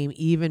changed the game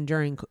even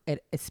during,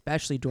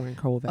 especially during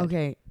COVID.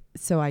 Okay.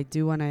 So I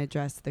do want to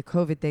address the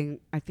COVID thing.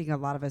 I think a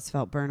lot of us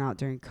felt burnout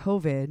during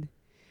COVID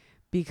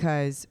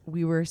because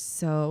we were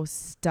so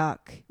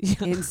stuck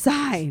Yeah.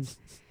 inside.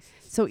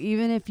 So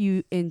even if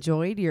you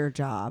enjoyed your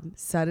job,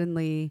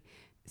 suddenly,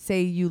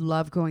 say you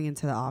love going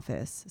into the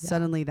office, Yeah.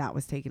 suddenly that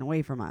was taken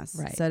away from us.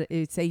 Right. So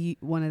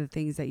one of the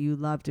things that you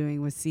love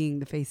doing was seeing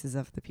the faces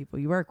of the people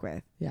you work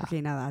with. Yeah. Okay,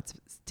 now that's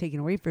taken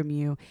away from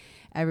you.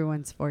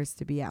 Everyone's forced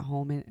to be at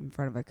home in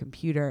front of a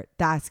computer.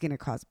 That's going to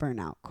cause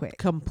burnout quick.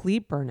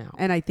 Complete burnout.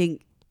 And I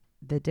think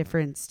the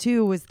difference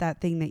too was that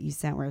thing that you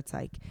sent where it's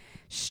like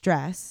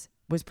stress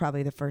was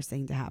probably the first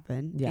thing to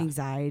happen. Yeah.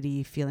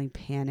 Anxiety, feeling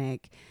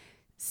panic,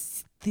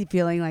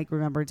 feeling like,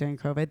 remember during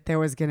COVID, there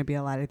was going to be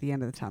a light at the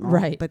end of the tunnel.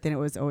 Right. But then it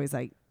was always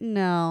like,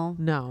 no.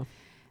 No.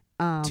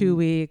 2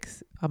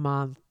 weeks, a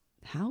month,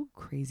 How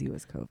crazy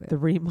was COVID?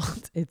 3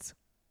 months. It's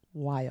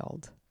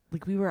wild.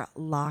 Like we were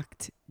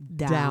locked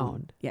down.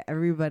 Down. Yeah.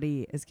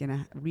 Everybody is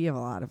we have a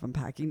lot of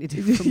unpacking to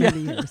do for many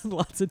years.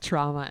 Lots of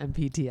trauma and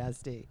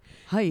PTSD.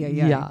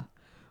 Yeah.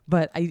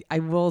 But I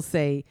will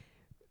say,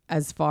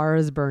 as far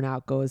as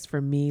burnout goes,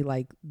 for me,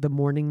 like the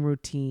morning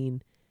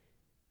routine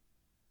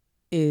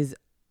is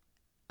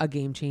a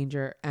game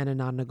changer and a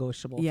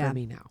non-negotiable Yeah. for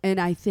me now.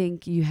 And I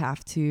think you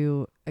have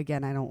to,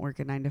 again, I don't work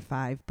a 9 to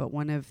 5, but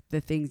one of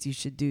the things you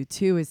should do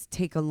too is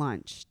take a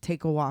lunch,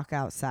 take a walk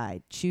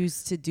outside,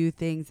 choose to do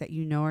things that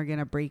you know are going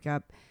to break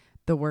up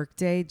the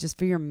workday just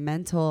for your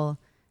mental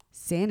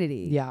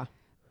sanity. Yeah.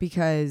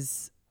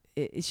 Because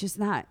it's just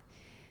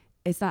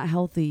it's not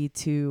healthy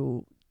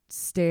to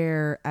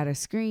stare at a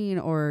screen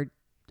or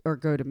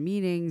go to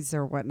meetings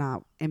or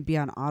whatnot and be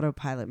on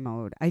autopilot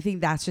mode. I think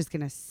that's just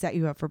going to set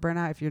you up for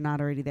burnout if you're not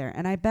already there.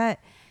 And I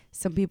bet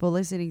some people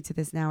listening to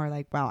this now are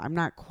like, wow, I'm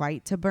not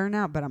quite to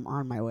burnout, but I'm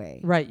on my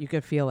way. Right. You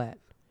could feel it.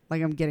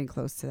 Like I'm getting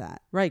close to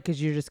that. Right.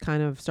 Because you're just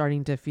kind of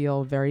starting to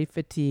feel very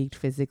fatigued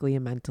physically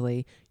and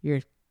mentally.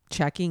 You're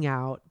checking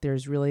out.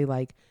 There's really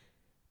like,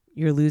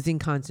 you're losing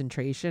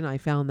concentration. I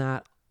found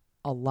that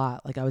a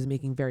lot. Like I was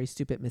making very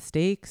stupid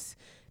mistakes,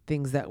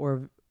 things that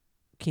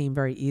came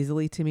very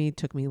easily to me,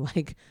 took me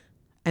like,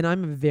 and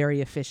I'm a very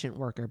efficient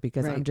worker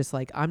because Right. I'm just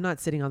like, I'm not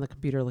sitting on the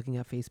computer looking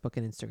at Facebook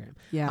and Instagram.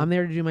 Yeah. I'm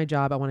there to do my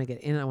job. I want to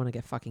get in. I want to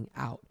get fucking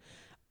out.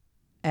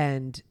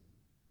 And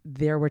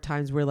there were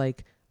times where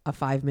like a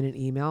 5-minute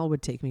email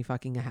would take me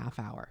fucking a half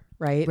hour.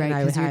 Right. right. And I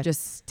Because you're had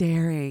just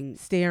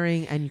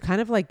staring. and you kind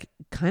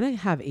of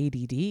have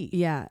ADD.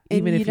 Yeah.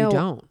 Even And if you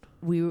don't.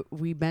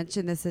 we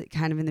mentioned this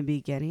kind of in the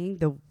beginning.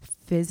 The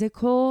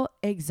physical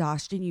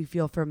exhaustion you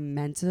feel from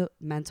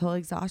mental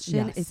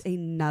exhaustion Yes. is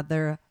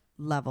another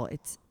level.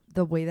 It's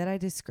the way that I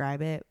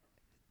describe it,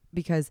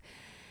 because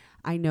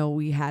I know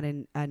we had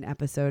an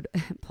episode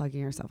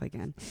plugging ourselves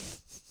again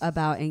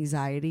about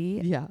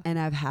anxiety. Yeah. And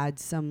I've had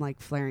some like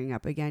flaring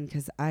up again,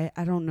 because I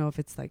don't know if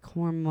it's like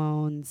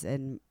hormones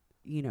and,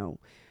 you know,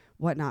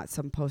 whatnot,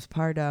 some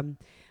postpartum,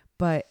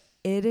 but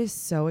it is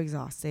so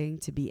exhausting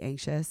to be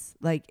anxious.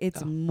 Like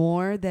it's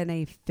more than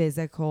a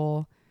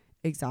physical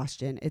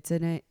exhaustion. It's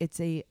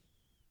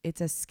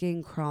a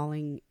skin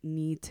crawling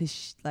need to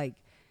like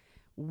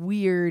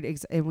weird.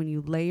 And when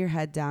you lay your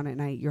head down at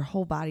night, your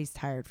whole body's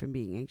tired from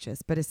being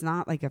anxious, but it's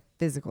not like a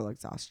physical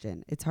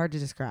exhaustion. It's hard to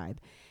describe.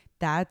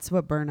 That's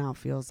what burnout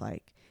feels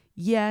like.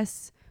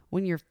 Yes,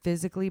 when you're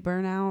physically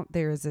burnout,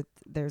 there's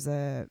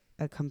a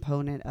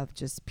component of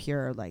just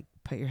pure, like,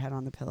 put your head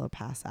on the pillow,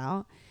 pass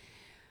out.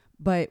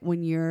 But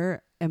when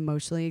you're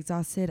emotionally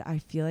exhausted, I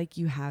feel like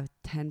you have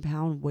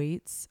 10-pound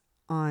weights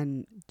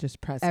on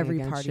Just pressing every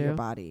against part you. of your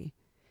body.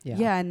 Yeah.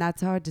 Yeah. And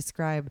that's how I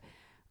describe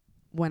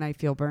when I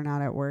feel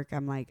burnout at work.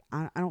 I'm like,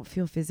 I don't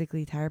feel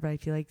physically tired, but I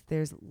feel like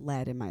there's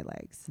lead in my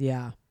legs.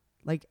 Yeah.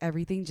 Like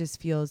everything just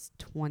feels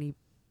 20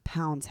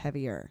 pounds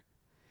heavier.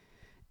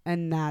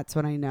 And that's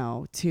when I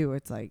know too.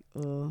 It's like,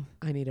 oh,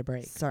 I need a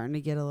break. starting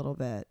to get a little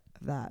bit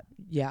of that.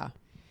 Yeah.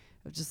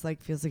 It just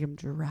like feels like I'm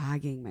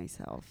dragging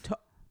myself.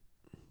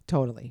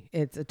 Totally.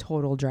 It's a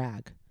total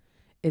drag.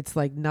 It's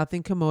like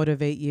nothing can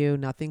motivate you.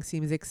 Nothing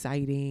seems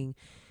exciting.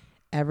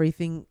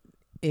 Everything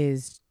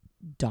is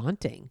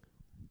daunting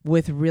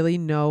with really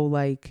no,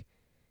 like,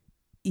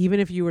 even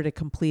if you were to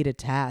complete a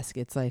task,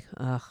 it's like,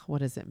 ugh, what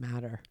does it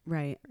matter?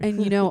 Right.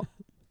 And you know,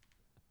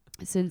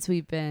 since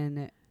we've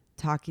been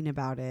talking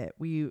about it,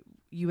 you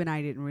and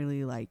I didn't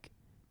really like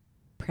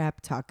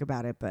prep talk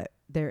about it, but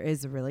there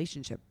is a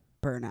relationship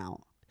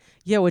burnout.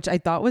 Yeah, which I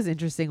thought was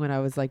interesting when I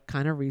was like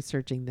kind of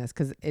researching this,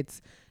 because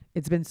it's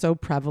been so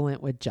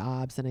prevalent with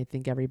jobs, and I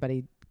think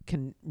everybody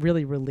can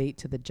really relate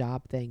to the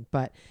job thing.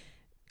 But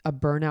a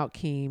burnout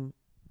came,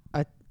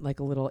 a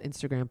little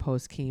Instagram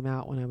post came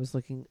out when I was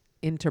looking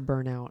into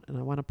burnout, and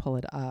I want to pull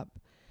it up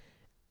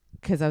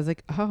because I was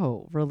like,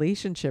 oh,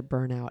 relationship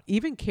burnout,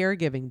 even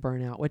caregiving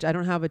burnout, which I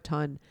don't have a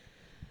ton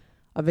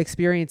of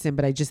experience in,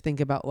 but I just think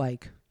about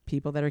like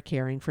people that are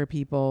caring for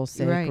people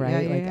sick,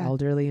 right? Like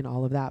elderly and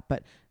all of that.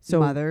 But so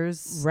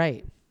mothers,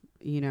 right?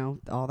 You know,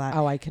 all that.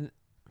 Oh, I can,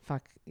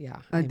 fuck yeah.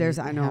 I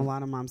know a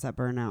lot of moms that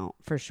burn out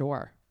for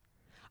sure.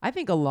 I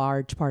think a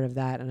large part of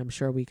that, and I'm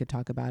sure we could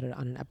talk about it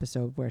on an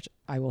episode, which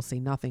I will say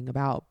nothing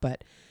about,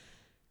 but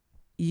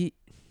you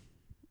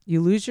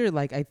lose your,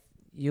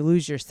 you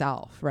lose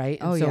yourself, right?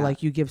 And so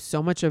like you give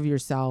so much of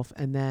yourself,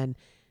 and then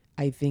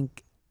I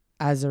think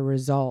as a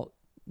result,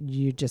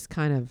 you just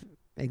kind of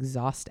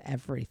exhaust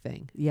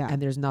everything. Yeah.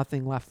 And there's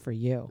nothing left for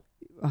you.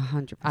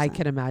 100%. I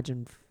can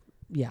imagine.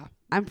 Yeah.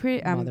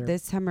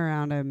 This time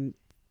around,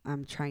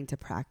 I'm trying to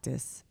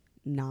practice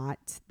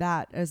not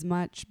that as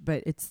much,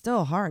 but it's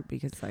still hard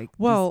because like,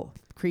 well,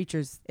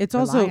 creatures, it's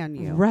rely also on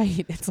you.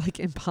 Right. It's like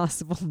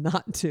impossible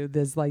not to.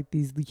 There's like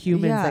these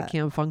humans that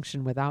can't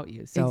function without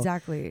you. So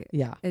exactly.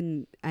 Yeah.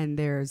 And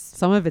there's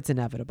some of it's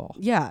inevitable.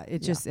 Yeah.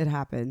 It just, it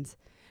happens.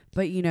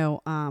 But you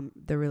know,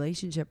 the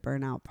relationship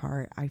burnout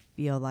part, I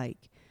feel like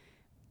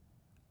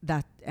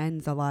that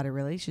ends a lot of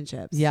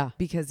relationships. Yeah.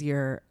 Because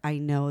I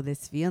know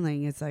this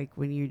feeling. It's like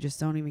when you just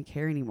don't even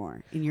care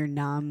anymore and you're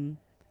numb.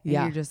 And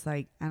you're just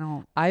like, I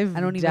don't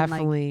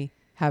definitely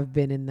have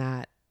been in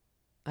that.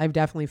 I've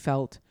definitely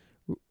felt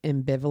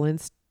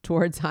ambivalence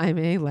towards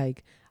Jaime.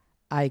 Like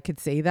I could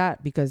say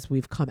that because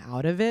we've come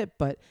out of it,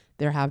 but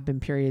there have been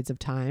periods of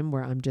time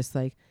where I'm just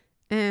like,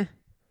 I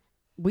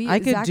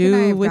could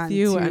do with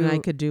you and I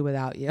could do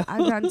without you.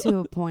 I've gotten to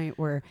a point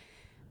where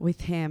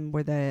with him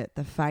where the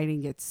fighting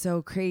gets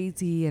so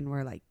crazy and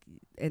we're like,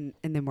 and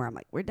then where I'm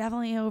like, we're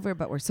definitely over,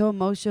 but we're so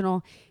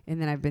emotional.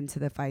 And then I've been to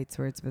the fights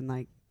where it's been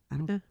like, I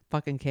don't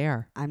fucking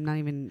care. I'm not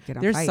even gonna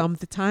There's fight. some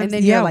times. And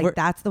then you're like,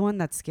 that's the one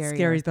that's scary.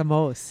 Scary's the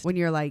most. When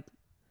you're like,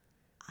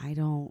 I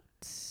don't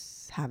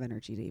have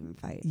energy to even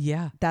fight.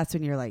 Yeah. That's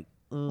when you're like,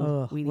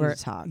 we need to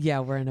talk. Yeah,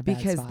 we're in a bad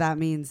because spot. that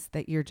means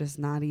that you're just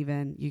not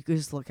even, you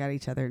just look at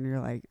each other and you're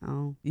like,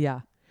 oh.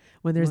 Yeah.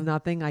 When there's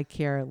nothing I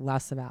care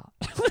less about.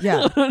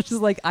 Yeah. I'm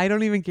just like, I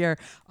don't even care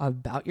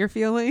about your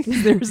feelings.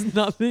 There's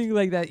nothing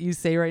like that you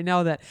say right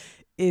now that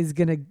is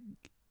going to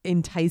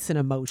entice an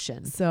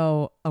emotion.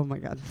 So, oh my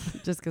God.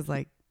 Just because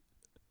like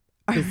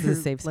this is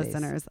a safe space.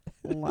 Listeners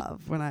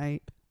love when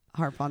I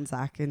harp on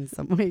Zach in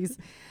some ways.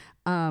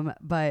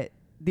 But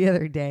the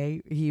other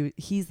day he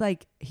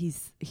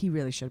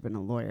really should have been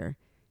a lawyer.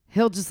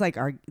 He'll just like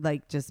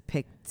just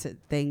pick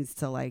things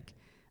to like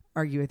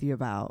argue with you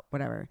about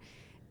whatever.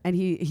 And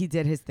he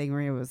did his thing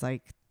where he was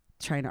like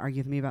trying to argue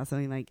with me about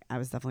something like I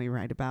was definitely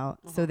right about.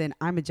 So then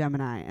I'm a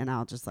Gemini and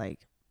I'll just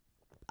like,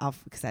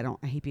 because I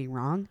hate being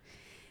wrong.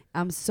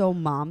 I'm so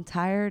mom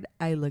tired.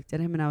 I looked at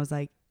him and I was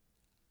like,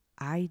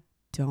 I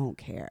don't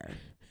care.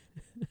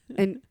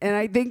 and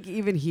I think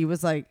even he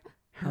was like,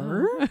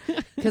 her?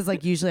 Because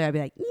like usually I'd be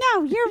like,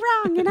 no, you're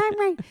wrong and I'm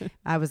right.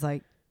 I was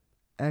like,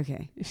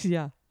 okay.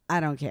 Yeah. I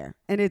don't care.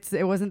 And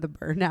it wasn't the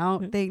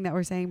burnout thing that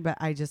we're saying, but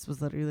I just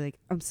was literally like,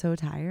 I'm so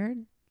tired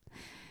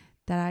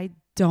that I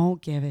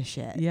don't give a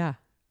shit. Yeah.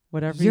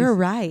 Whatever. You're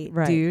right,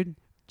 right. dude.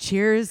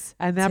 Cheers.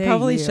 And that to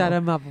probably you. shut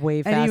him up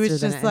way And he faster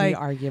was than just any like-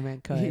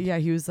 argument could. Yeah,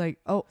 he was like,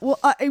 oh, well,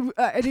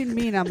 I didn't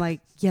mean. I'm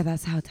like, yeah,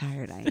 that's how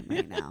tired I am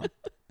right now.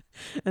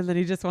 And then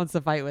he just wants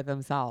to fight with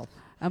himself.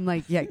 I'm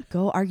like, yeah,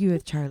 go argue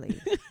with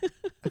Charlie.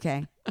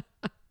 Okay.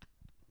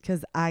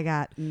 Because I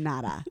got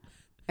nada.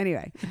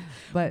 Anyway,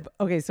 but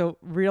Okay, so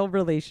real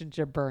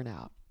relationship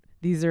burnout.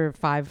 These are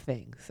 5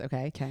 things,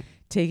 okay? okay.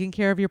 Taking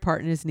care of your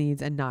partner's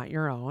needs and not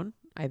your own.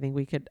 I for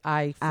sure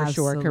could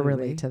Absolutely.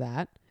 relate to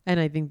that.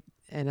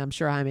 And I'm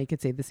sure Jaime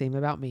could say the same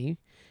about me.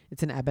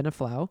 It's an ebb and a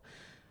flow.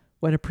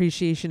 When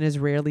appreciation is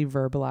rarely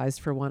verbalized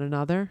for one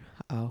another.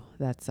 Oh,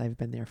 I've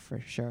been there for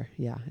sure.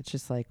 Yeah. It's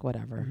just like,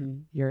 whatever.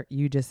 Mhm.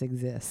 You just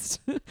exist.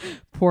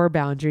 Poor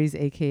boundaries,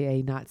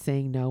 AKA not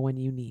saying no when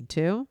you need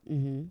to.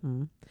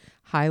 Mm-hmm.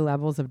 High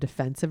levels of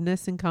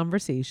defensiveness in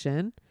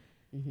conversation.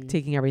 Mm-hmm.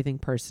 Taking everything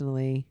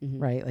personally,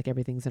 Mhm. right? Like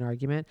everything's an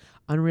argument.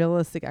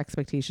 Unrealistic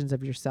expectations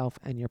of yourself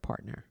and your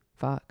partner.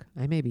 Fuck,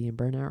 I may be in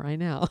burnout right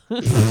now.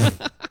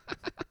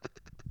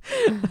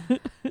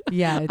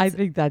 Yeah. I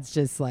think that's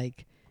just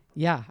like,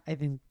 yeah, I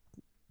think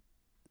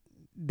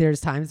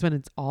there's times when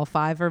it's all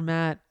 5 are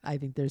met. I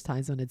think there's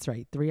times when it's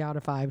right 3 out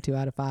of 5, 2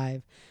 out of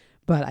 5.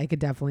 But I could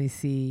definitely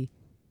see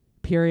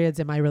periods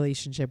in my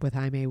relationship with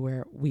Jaime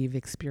where we've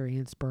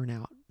experienced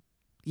burnout.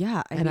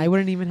 yeah. I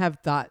wouldn't even have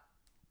thought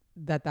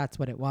that that's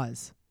what it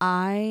was.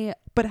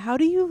 But how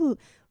do you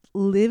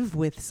live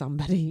with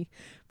somebody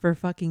for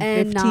fucking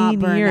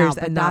 15 years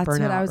and not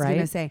burn out, what I was right?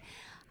 going to say.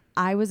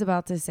 I was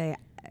about to say,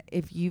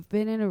 if you've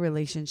been in a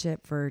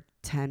relationship for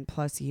 10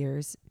 plus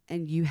years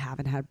and you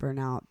haven't had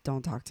burnout,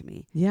 don't talk to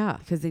me. Yeah.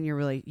 Because then you're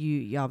really,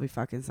 y'all be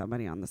fucking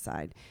somebody on the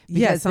side.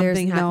 Yeah, Because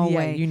something there's no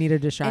way. you need a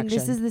distraction. And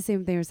this is the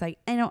same thing. It's like,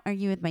 I don't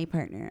argue with my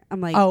partner.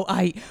 I'm like,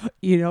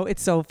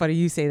 it's so funny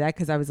you say that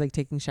because I was like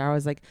taking a shower. I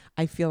was like,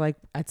 I feel like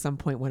at some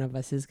point one of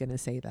us is going to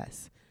say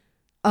this.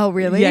 oh,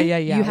 really? Yeah.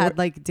 You had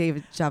like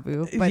David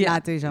Jabu, but Yeah.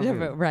 not Deja Yeah, Vu.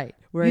 but right.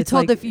 Where You it's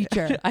told like- the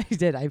future. I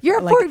did. You're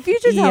a like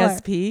future teller.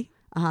 ESP.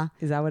 Uh-huh.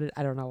 Is that what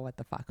I don't know what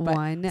the fuck. But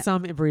One.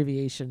 some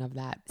abbreviation of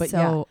that. But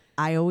So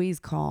I always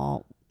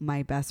call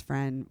my best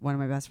friend, one of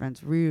my best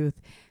friends, Ruth,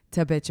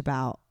 to bitch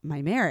about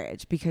my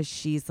marriage because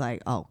she's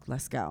like, oh,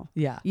 let's go.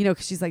 yeah. You know,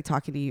 because she's like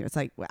talking to you. It's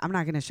like, I'm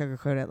not going to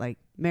sugarcoat it. Like,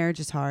 marriage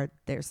is hard.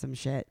 There's some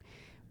shit.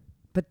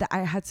 But I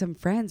had some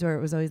friends where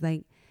it was always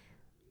like,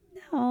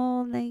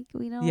 no, like,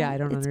 we don't. Yeah, I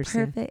don't it's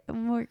understand. perfect.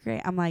 We're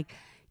great. I'm like,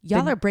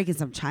 y'all Then- are breaking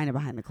some china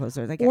behind the closed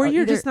doors. Like, Or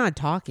you're either- just not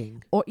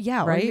talking. or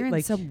yeah, right? or you're in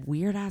Like- some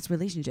weird ass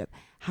relationship.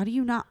 How do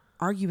you not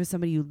argue with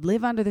somebody you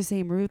live under the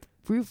same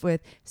roof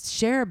with,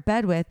 share a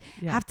bed with,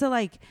 Yeah. have to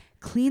like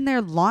clean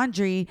their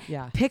laundry,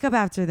 Yeah. pick up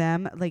after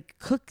them, like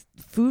cook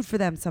food for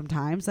them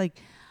sometimes, like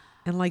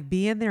And like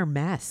be in their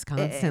mess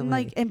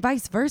constantly. and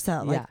vice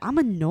versa. Like Yeah. I'm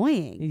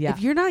annoying. Yeah.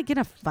 If you're not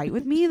gonna fight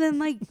with me, then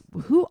like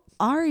who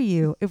are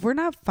you? If we're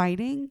not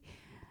fighting,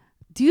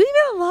 do you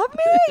even love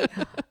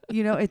me?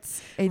 You know, it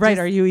right. just-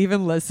 Are you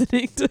even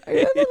listening to Are you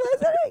even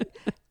listening?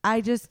 I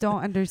just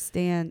don't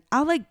understand.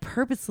 I'll like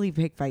purposely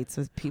pick fights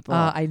with people.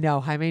 I know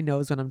Jaime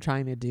knows when I'm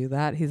trying to do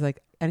that. He's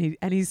like, and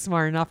he's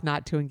smart enough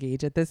not to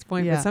engage at this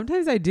point. Yeah. But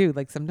sometimes I do.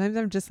 Like sometimes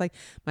I'm just like,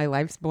 my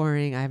life's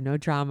boring. I have no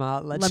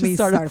drama. Let's Let just me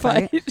start a start a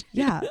fight. fight.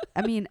 Yeah.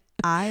 I mean,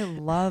 I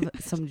love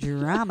some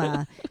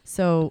drama.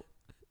 So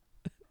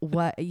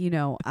what, you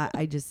know,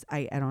 I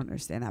don't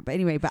understand that. But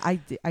anyway, but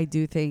I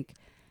do think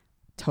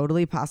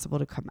totally possible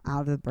to come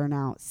out of the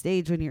burnout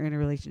stage when you're in a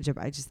relationship.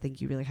 I just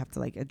think you really have to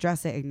like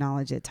address it,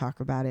 acknowledge it, talk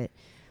about it.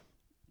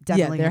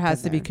 Definitely Yeah, there have has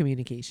to been be there.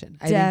 communication.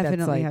 I Definitely think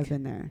that's like, have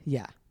been there.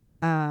 yeah.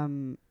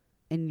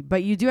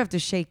 But you do have to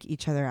shake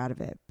each other out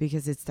of it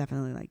because it's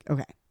definitely like,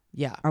 okay,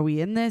 Yeah. are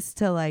we in this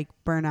to like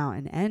burn out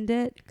and end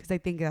it? Because I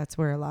think that's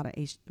where a lot of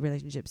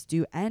relationships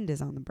do end,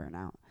 is on the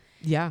burnout.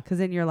 Yeah. Because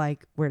then you're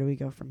like, where do we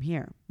go from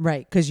here?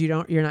 Right. Because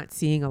you're not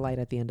seeing a light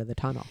at the end of the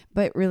tunnel.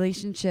 But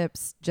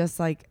relationships, just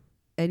like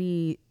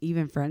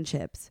even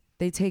friendships,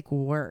 they take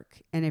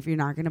work. And if you're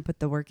not going to put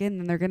the work in,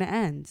 then they're going to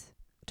end.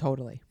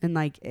 Totally. And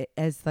like,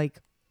 as like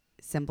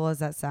simple as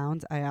that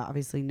sounds, I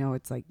obviously know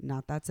it's like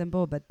not that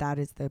simple, but that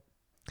is the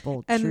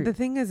bold And truth. the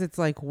thing is, it's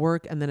like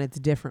work and then it's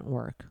different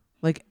work.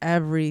 Like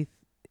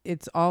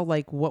it's all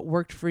like what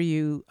worked for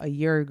you a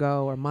year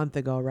ago or a month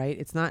ago, right?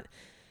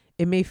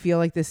 It may feel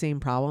like the same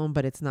problem,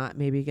 but it's not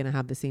maybe going to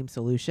have the same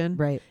solution.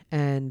 Right.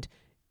 And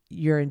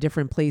you're in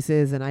different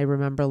places. And I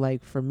remember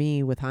like for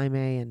me with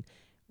Jaime, and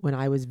when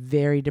I was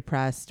very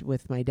depressed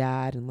with my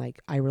dad, and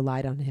like I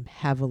relied on him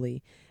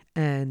heavily,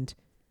 and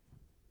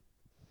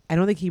I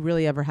don't think he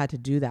really ever had to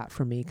do that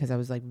for me because I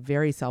was like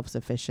very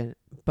self-sufficient,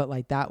 but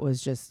like that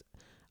was just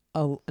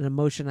an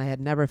emotion I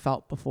had never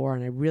felt before,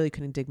 and I really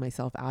couldn't dig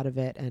myself out of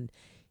it. And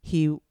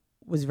he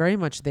was very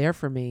much there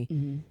for me.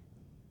 Mm-hmm.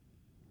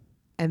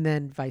 And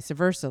then vice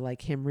versa,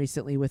 like him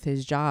recently with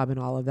his job and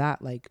all of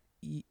that, like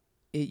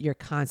you're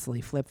constantly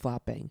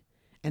flip-flopping.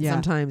 And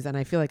sometimes, and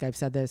I feel like I've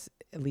said this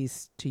at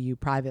least to you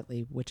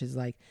privately, which is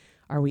like,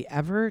 are we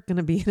ever going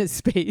to be in a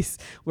space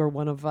where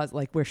one of us,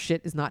 like where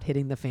shit is not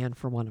hitting the fan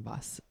for one of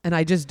us? And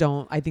I just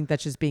don't, I think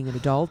that's just being an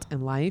adult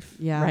in life,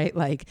 right?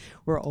 Like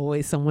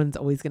someone's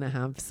always going to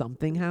have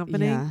something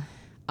happening.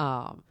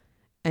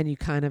 And you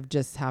kind of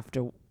just have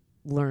to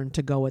learn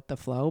to go with the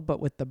flow. But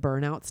with the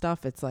burnout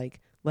stuff, it's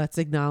like, let's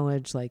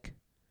acknowledge, like,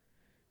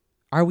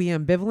 are we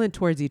ambivalent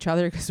towards each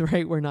other because,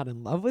 right, we're not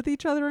in love with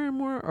each other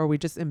anymore? Or are we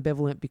just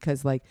ambivalent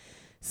because, like,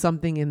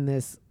 something in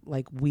this,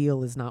 like,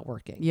 wheel is not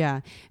working?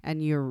 Yeah.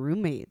 And your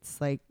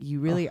roommates, like, you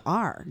really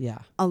are. Yeah.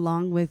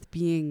 Along with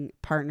being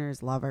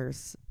partners,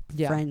 lovers,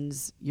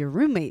 friends, your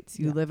roommates.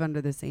 You live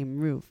under the same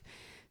roof.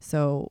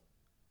 So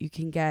you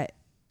can get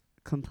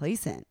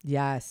complacent.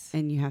 Yes.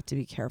 And you have to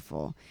be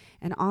careful.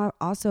 And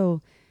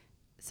also,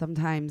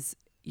 sometimes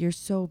you're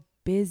so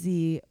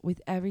busy with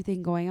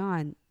everything going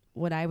on.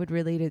 What I would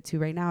relate it to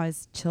right now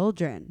is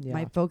children. Yeah.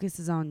 My focus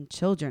is on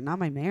children, not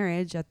my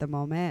marriage at the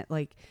moment.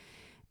 Like,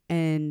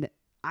 and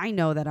I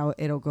know that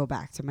it'll go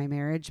back to my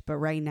marriage, but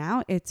right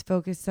now it's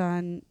focused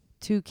on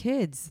 2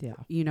 kids. Yeah.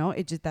 You know,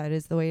 that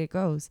is the way it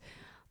goes.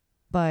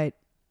 But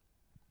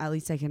at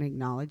least I can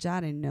acknowledge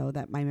that and know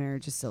that my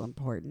marriage is still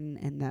important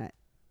and that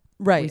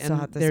right.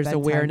 And there's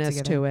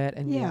awareness to it.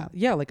 And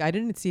yeah. Like I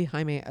didn't see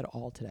Jaime at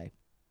all today.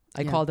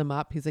 I called him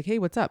up. He's like, hey,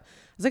 what's up?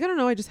 I was like, I don't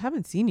know. I just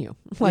haven't seen you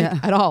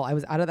at all. I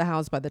was out of the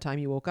house by the time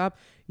you woke up.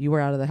 You were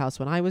out of the house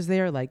when I was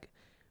there. Like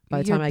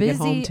by the time I get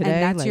home today.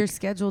 And that's your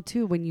schedule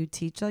too. When you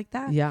teach like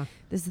that. Yeah.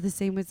 This is the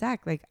same with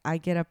Zach. Like I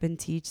get up and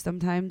teach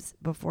sometimes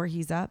before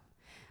he's up.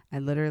 I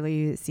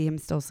literally see him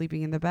still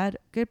sleeping in the bed.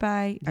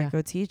 Goodbye. Yeah. I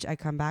go teach. I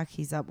come back.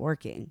 He's up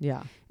working.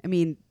 Yeah. I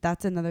mean,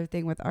 that's another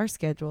thing with our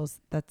schedules.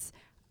 That's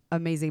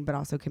amazing, but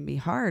also can be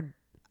hard.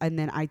 And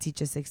then I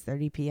teach at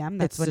 6:30 p.m.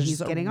 That's when he's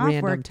getting off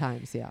work. Random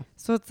times, yeah.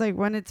 So it's like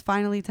when it's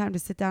finally time to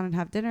sit down and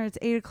have dinner, it's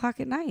 8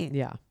 o'clock at night.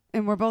 Yeah.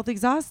 And we're both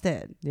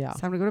exhausted. Yeah. It's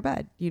time to go to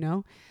bed, you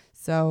know?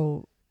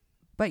 So,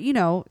 but you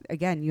know,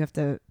 again, you have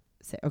to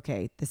say,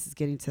 okay, this is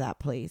getting to that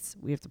place.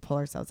 We have to pull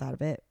ourselves out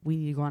of it. We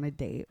need to go on a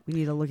date. We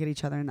need to look at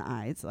each other in the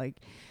eyes. Like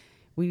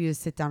we need to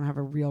sit down and have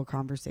a real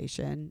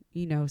conversation,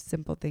 you know,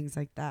 simple things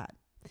like that.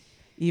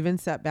 Even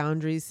set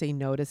boundaries, say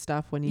no to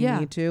stuff when you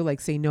need to,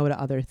 like say no to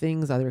other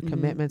things, other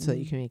commitments so that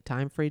you can make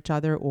time for each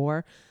other,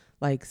 or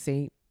like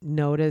say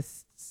no to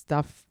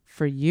stuff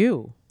for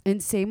you.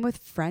 And same with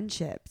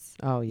friendships.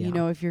 Oh yeah. You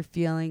know, if you're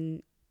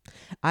feeling,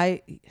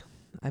 I've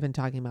been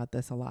talking about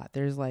this a lot.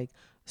 There's like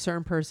a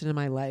certain person in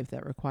my life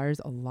that requires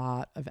a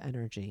lot of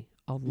energy,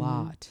 a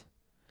lot.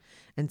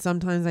 And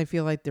sometimes I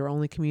feel like they're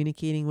only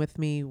communicating with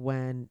me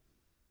when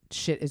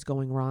shit is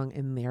going wrong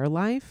in their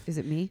life. Is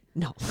it me?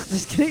 No,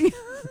 just kidding.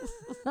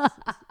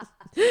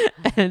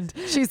 And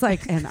she's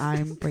like, and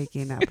I'm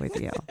breaking up with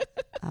you.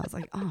 I was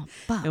like, oh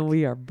fuck. And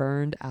we are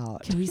burned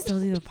out. Can we still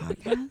do the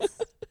podcast?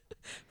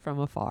 From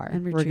afar.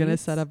 And we're going to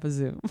set up a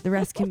Zoom. The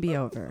rest can be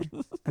over.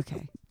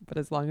 Okay. But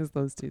as long as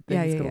those 2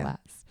 things can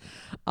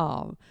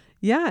last.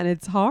 Yeah. And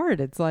it's hard.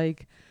 It's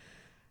like,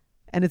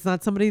 and it's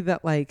not somebody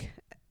that like,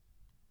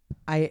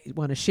 I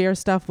want to share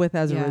stuff with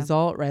as a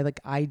result, right? Like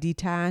I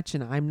detach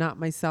and I'm not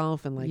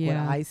myself. And like what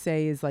I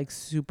say is like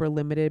super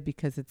limited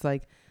because it's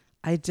like,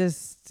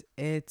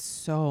 it's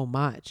so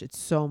much. It's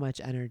so much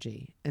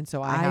energy. And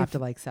so I have to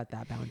like set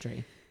that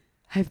boundary.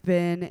 I've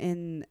been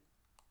in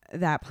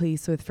that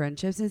place with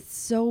friendships. It's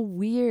so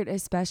weird,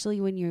 especially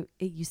when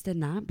it used to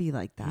not be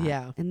like that.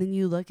 Yeah. And then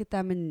you look at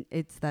them and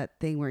it's that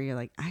thing where you're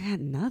like, I got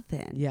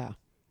nothing. Yeah.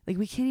 Like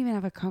we can't even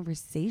have a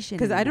conversation.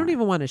 Because I don't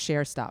even want to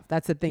share stuff.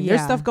 That's the thing. Yeah.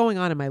 There's stuff going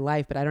on in my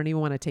life, but I don't even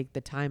want to take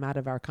the time out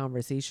of our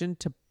conversation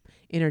to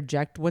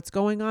interject what's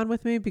going on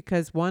with me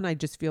because one, I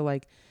just feel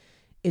like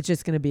it's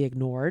just going to be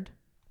ignored.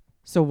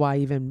 So why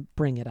even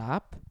bring it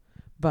up?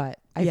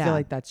 But I feel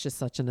like that's just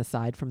such an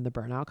aside from the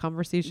burnout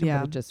conversation. Yeah.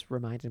 But it just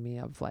reminded me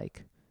of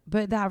like.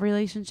 But that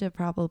relationship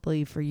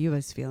probably for you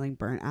is feeling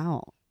burnt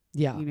out.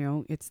 Yeah. You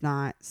know, it's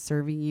not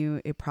serving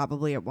you. It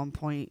probably at one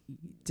point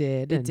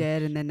did. And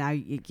then now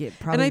you get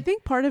probably. And I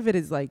think part of it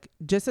is like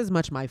just as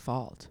much my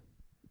fault,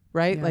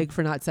 right? Yeah. Like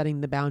for not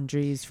setting the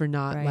boundaries, for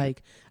not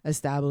like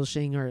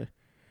establishing or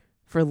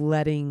for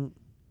letting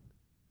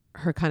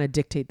her kind of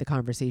dictate the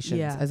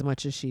conversations as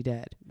much as she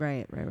did.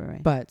 Right.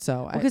 But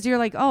so because you're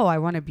like, oh, I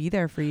want to be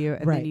there for you.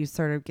 And then you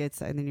sort of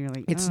and then you're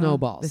like, it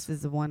snowballs. This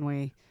is a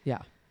one-way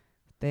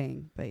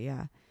thing. But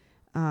yeah.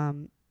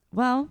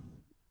 Well,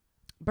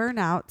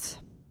 burnout.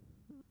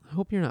 I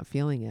hope you're not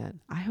feeling it.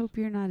 I hope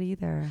you're not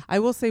either. I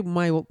will say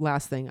my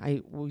last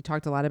thing. We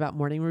talked a lot about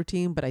morning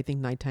routine, but I think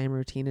nighttime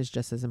routine is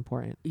just as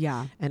important.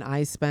 Yeah. And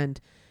I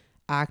spend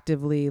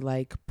actively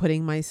like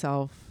putting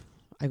myself.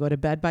 I go to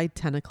bed by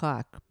 10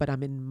 o'clock, but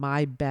I'm in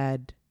my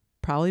bed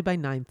probably by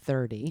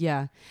 9:30.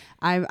 Yeah.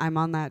 I'm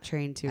on that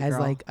train too, as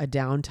girl. like a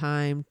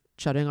downtime,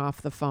 shutting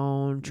off the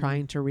phone,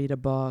 trying to read a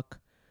book,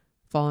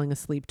 falling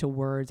asleep to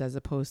words as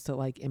opposed to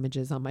like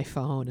images on my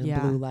phone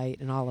and blue light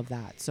and all of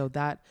that. So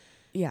that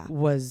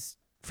was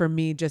for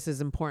me just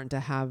as important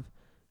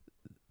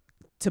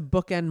to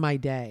bookend my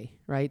day,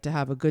 right? To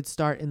have a good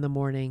start in the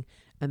morning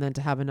and then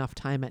to have enough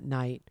time at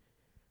night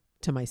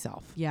to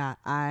myself. Yeah,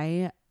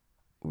 I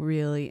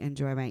really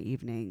enjoy my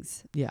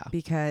evenings Yeah.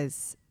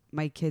 because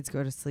my kids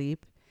go to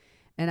sleep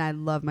and I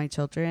love my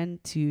children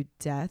to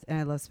death and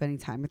I love spending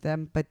time with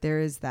them. But there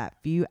is that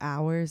few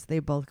hours. They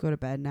both go to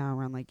bed now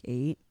around like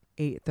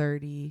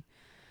 8:30.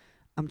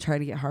 I'm trying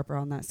to get Harper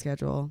on that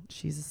schedule.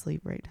 She's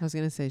asleep right I was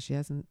going to say, she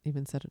hasn't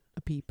even said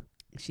a peep.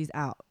 now. She's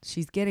out.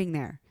 She's getting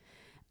there.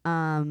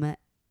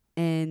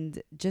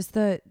 And just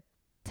the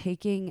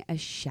taking a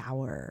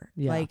shower.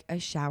 Yeah. Like a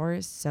shower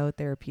is so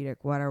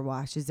therapeutic. Water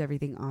washes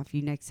everything off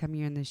you. Next time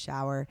you're in the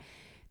shower,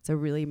 it's a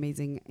really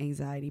amazing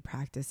anxiety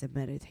practice and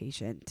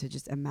meditation to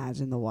just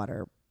imagine the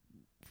water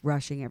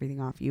rushing everything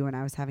off you. When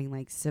I was having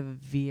like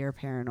severe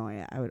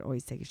paranoia, I would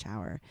always take a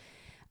shower.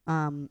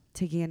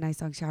 Taking a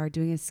nice long shower,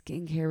 doing a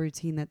skincare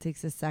routine that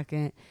takes a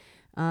second,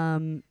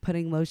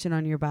 putting lotion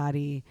on your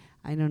body.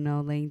 I don't know,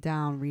 laying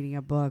down, reading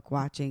a book,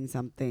 watching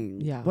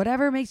something. Yeah.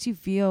 Whatever makes you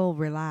feel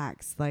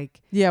relaxed.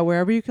 Like Yeah,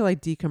 wherever you can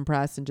like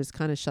decompress and just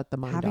kind of shut the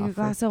mind having off. a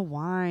glass of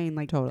wine,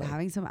 like Totally.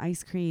 having some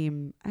ice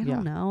cream. I Yeah.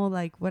 don't know,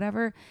 like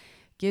whatever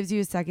gives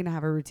you a second to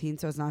have a routine.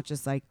 So it's not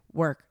just like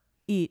work,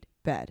 eat,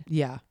 bed.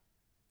 Yeah.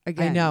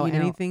 Again, I know. you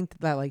Anything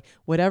that like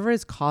whatever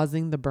is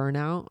causing the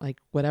burnout, like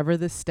whatever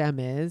the stem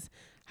is,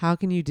 how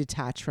can you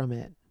detach from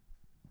it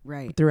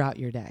right. throughout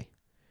your day?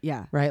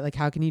 Yeah. Right? Like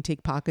how can you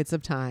take pockets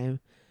of time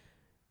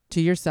to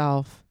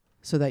yourself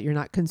so that you're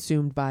not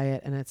consumed by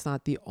it and it's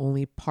not the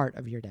only part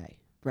of your day.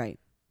 Right.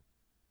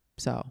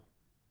 So,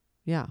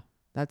 yeah,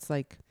 that's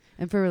like,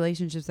 And for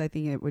relationships, I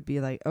think it would be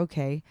like,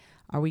 okay,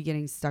 are we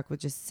getting stuck with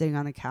just sitting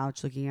on the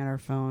couch, looking at our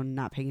phone,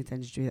 not paying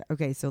attention to it?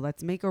 Okay, so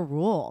let's make a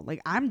rule.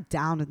 Like, I'm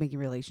down with making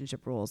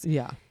relationship rules.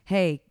 yeah,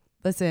 Hey,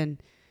 listen,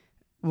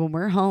 when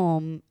we're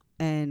home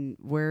and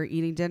we're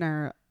eating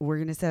dinner, we're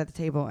going to sit at the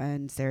table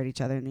and stare at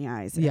each other in the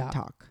eyes Yeah. and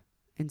talk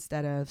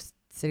instead of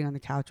sitting on the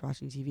couch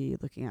watching TV,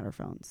 looking at our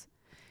phones.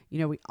 You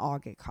know, we all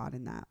get caught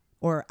in that.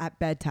 Or at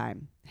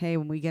bedtime. Hey,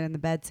 when we get in the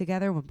bed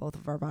together, when both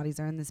of our bodies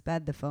are in this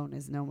bed, the phone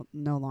is no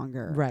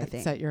longer a right.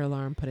 thing. Set your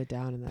alarm, put it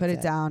down, and that's Put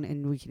it down,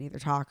 and we can either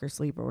talk or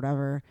sleep or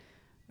whatever,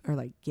 or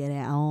like get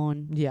it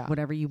on. Yeah.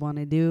 Whatever you want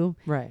to do,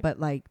 Right.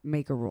 but like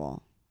make a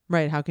rule.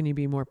 Right. How can you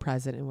be more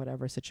present in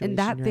whatever situation? And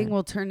that you're thing in?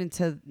 will turn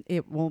into,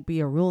 it won't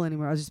be a rule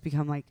anymore. It'll just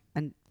become like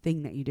a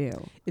thing that you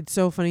do. It's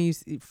so funny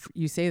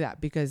you say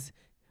that because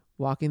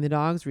walking the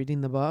dogs,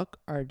 reading the book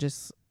are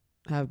just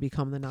have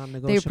become the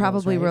non-negotiables. They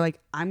probably right? were like,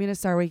 I'm going to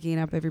start waking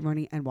up every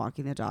morning and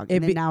walking the dog.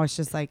 And then now it's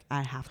just like,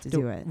 I have to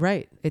do it.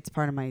 Right. It's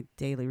part of my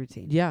daily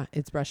routine. Yeah.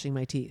 It's brushing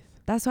my teeth.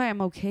 That's why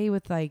I'm okay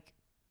with like,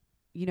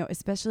 you know,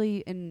 especially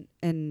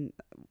in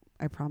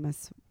I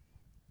promise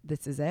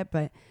this is it,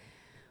 but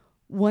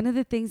one of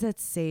the things that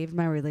saved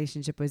my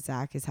relationship with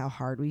Zach is how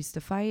hard we used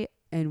to fight.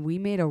 And we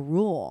made a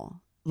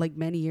rule like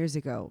many years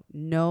ago.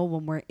 No,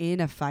 when we're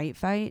in a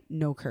fight,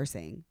 no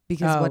cursing.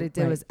 Because what it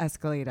did was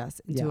escalate us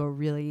into a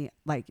really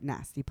like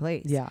nasty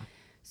place. Yeah.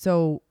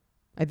 So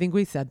I think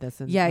we said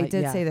this. yeah, I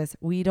did say this.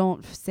 We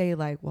don't say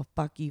like, well,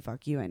 fuck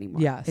you anymore.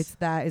 Yes.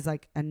 That is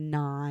like a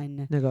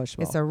non-negotiable.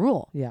 Negotiable. It's a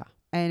rule. Yeah.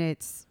 And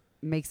it's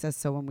makes us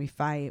so when we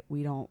fight,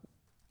 we don't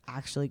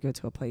actually go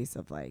to a place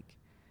of like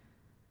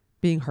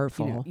Being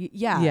hurtful. you know,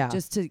 yeah. Yeah.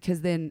 Just to, because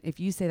then if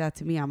you say that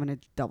to me, I'm going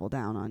to double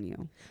down on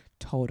you.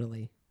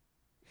 Totally.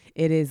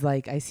 It is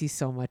like, I see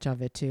so much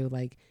of it too.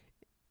 Like,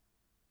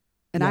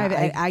 And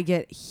yeah, I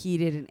get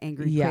heated and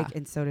angry quick,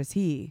 and so does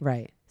he.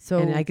 right. So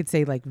And I could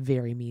say like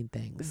very mean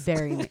things.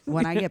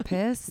 when I get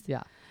pissed,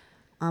 Yeah.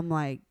 I'm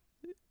like,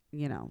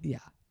 you know, Yeah.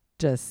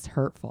 Just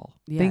hurtful.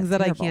 Yeah, Things that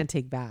terrible. I can't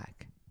take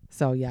back.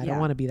 So yeah, I Yeah. don't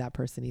want to be that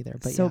person either.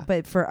 But so yeah.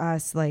 but for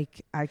us,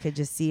 like I could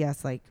just see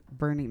us like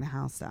burning the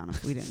house down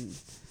if we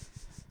didn't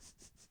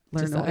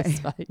learn Just a way.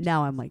 satisfied.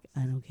 Now I'm like,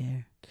 I don't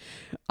care.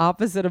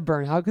 Opposite of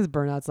burnout, because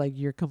burnout's like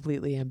you're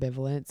completely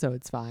ambivalent, so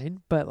it's fine.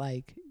 But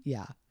like,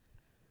 yeah.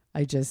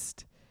 I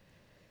just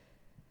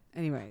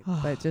Anyway,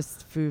 but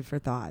just food for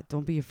thought.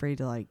 Don't be afraid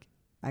to like,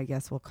 I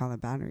guess we'll call it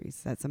boundaries.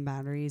 Set some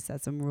boundaries,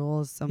 set some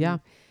rules, some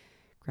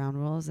ground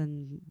rules,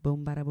 and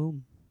boom, bada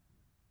boom.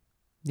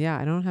 yeah,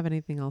 I don't have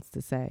anything else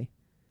to say.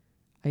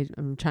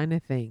 I'm trying to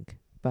think,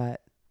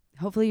 but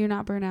Hopefully you're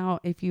not burnt out.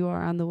 If you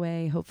are on the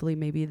way, hopefully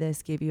maybe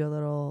this gave you a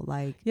little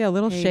like, yeah, a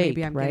little hey, shake,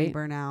 maybe I'm right? getting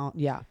burnt out.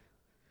 Yeah.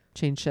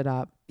 Change shit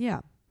up. Yeah.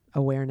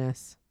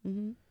 Awareness.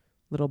 Mm-hmm.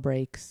 Little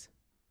breaks.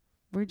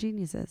 We're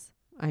geniuses.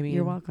 I mean,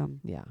 You're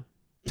welcome. Yeah.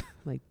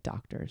 Like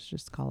doctors.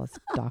 Just call us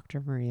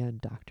Dr. Maria and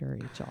Dr.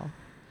 Rachel.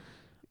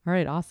 All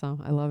right.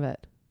 Awesome. I love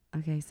it.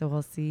 Okay, so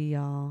we'll see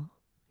y'all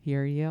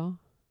Hear you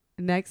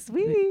next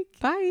week.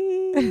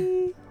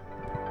 Bye.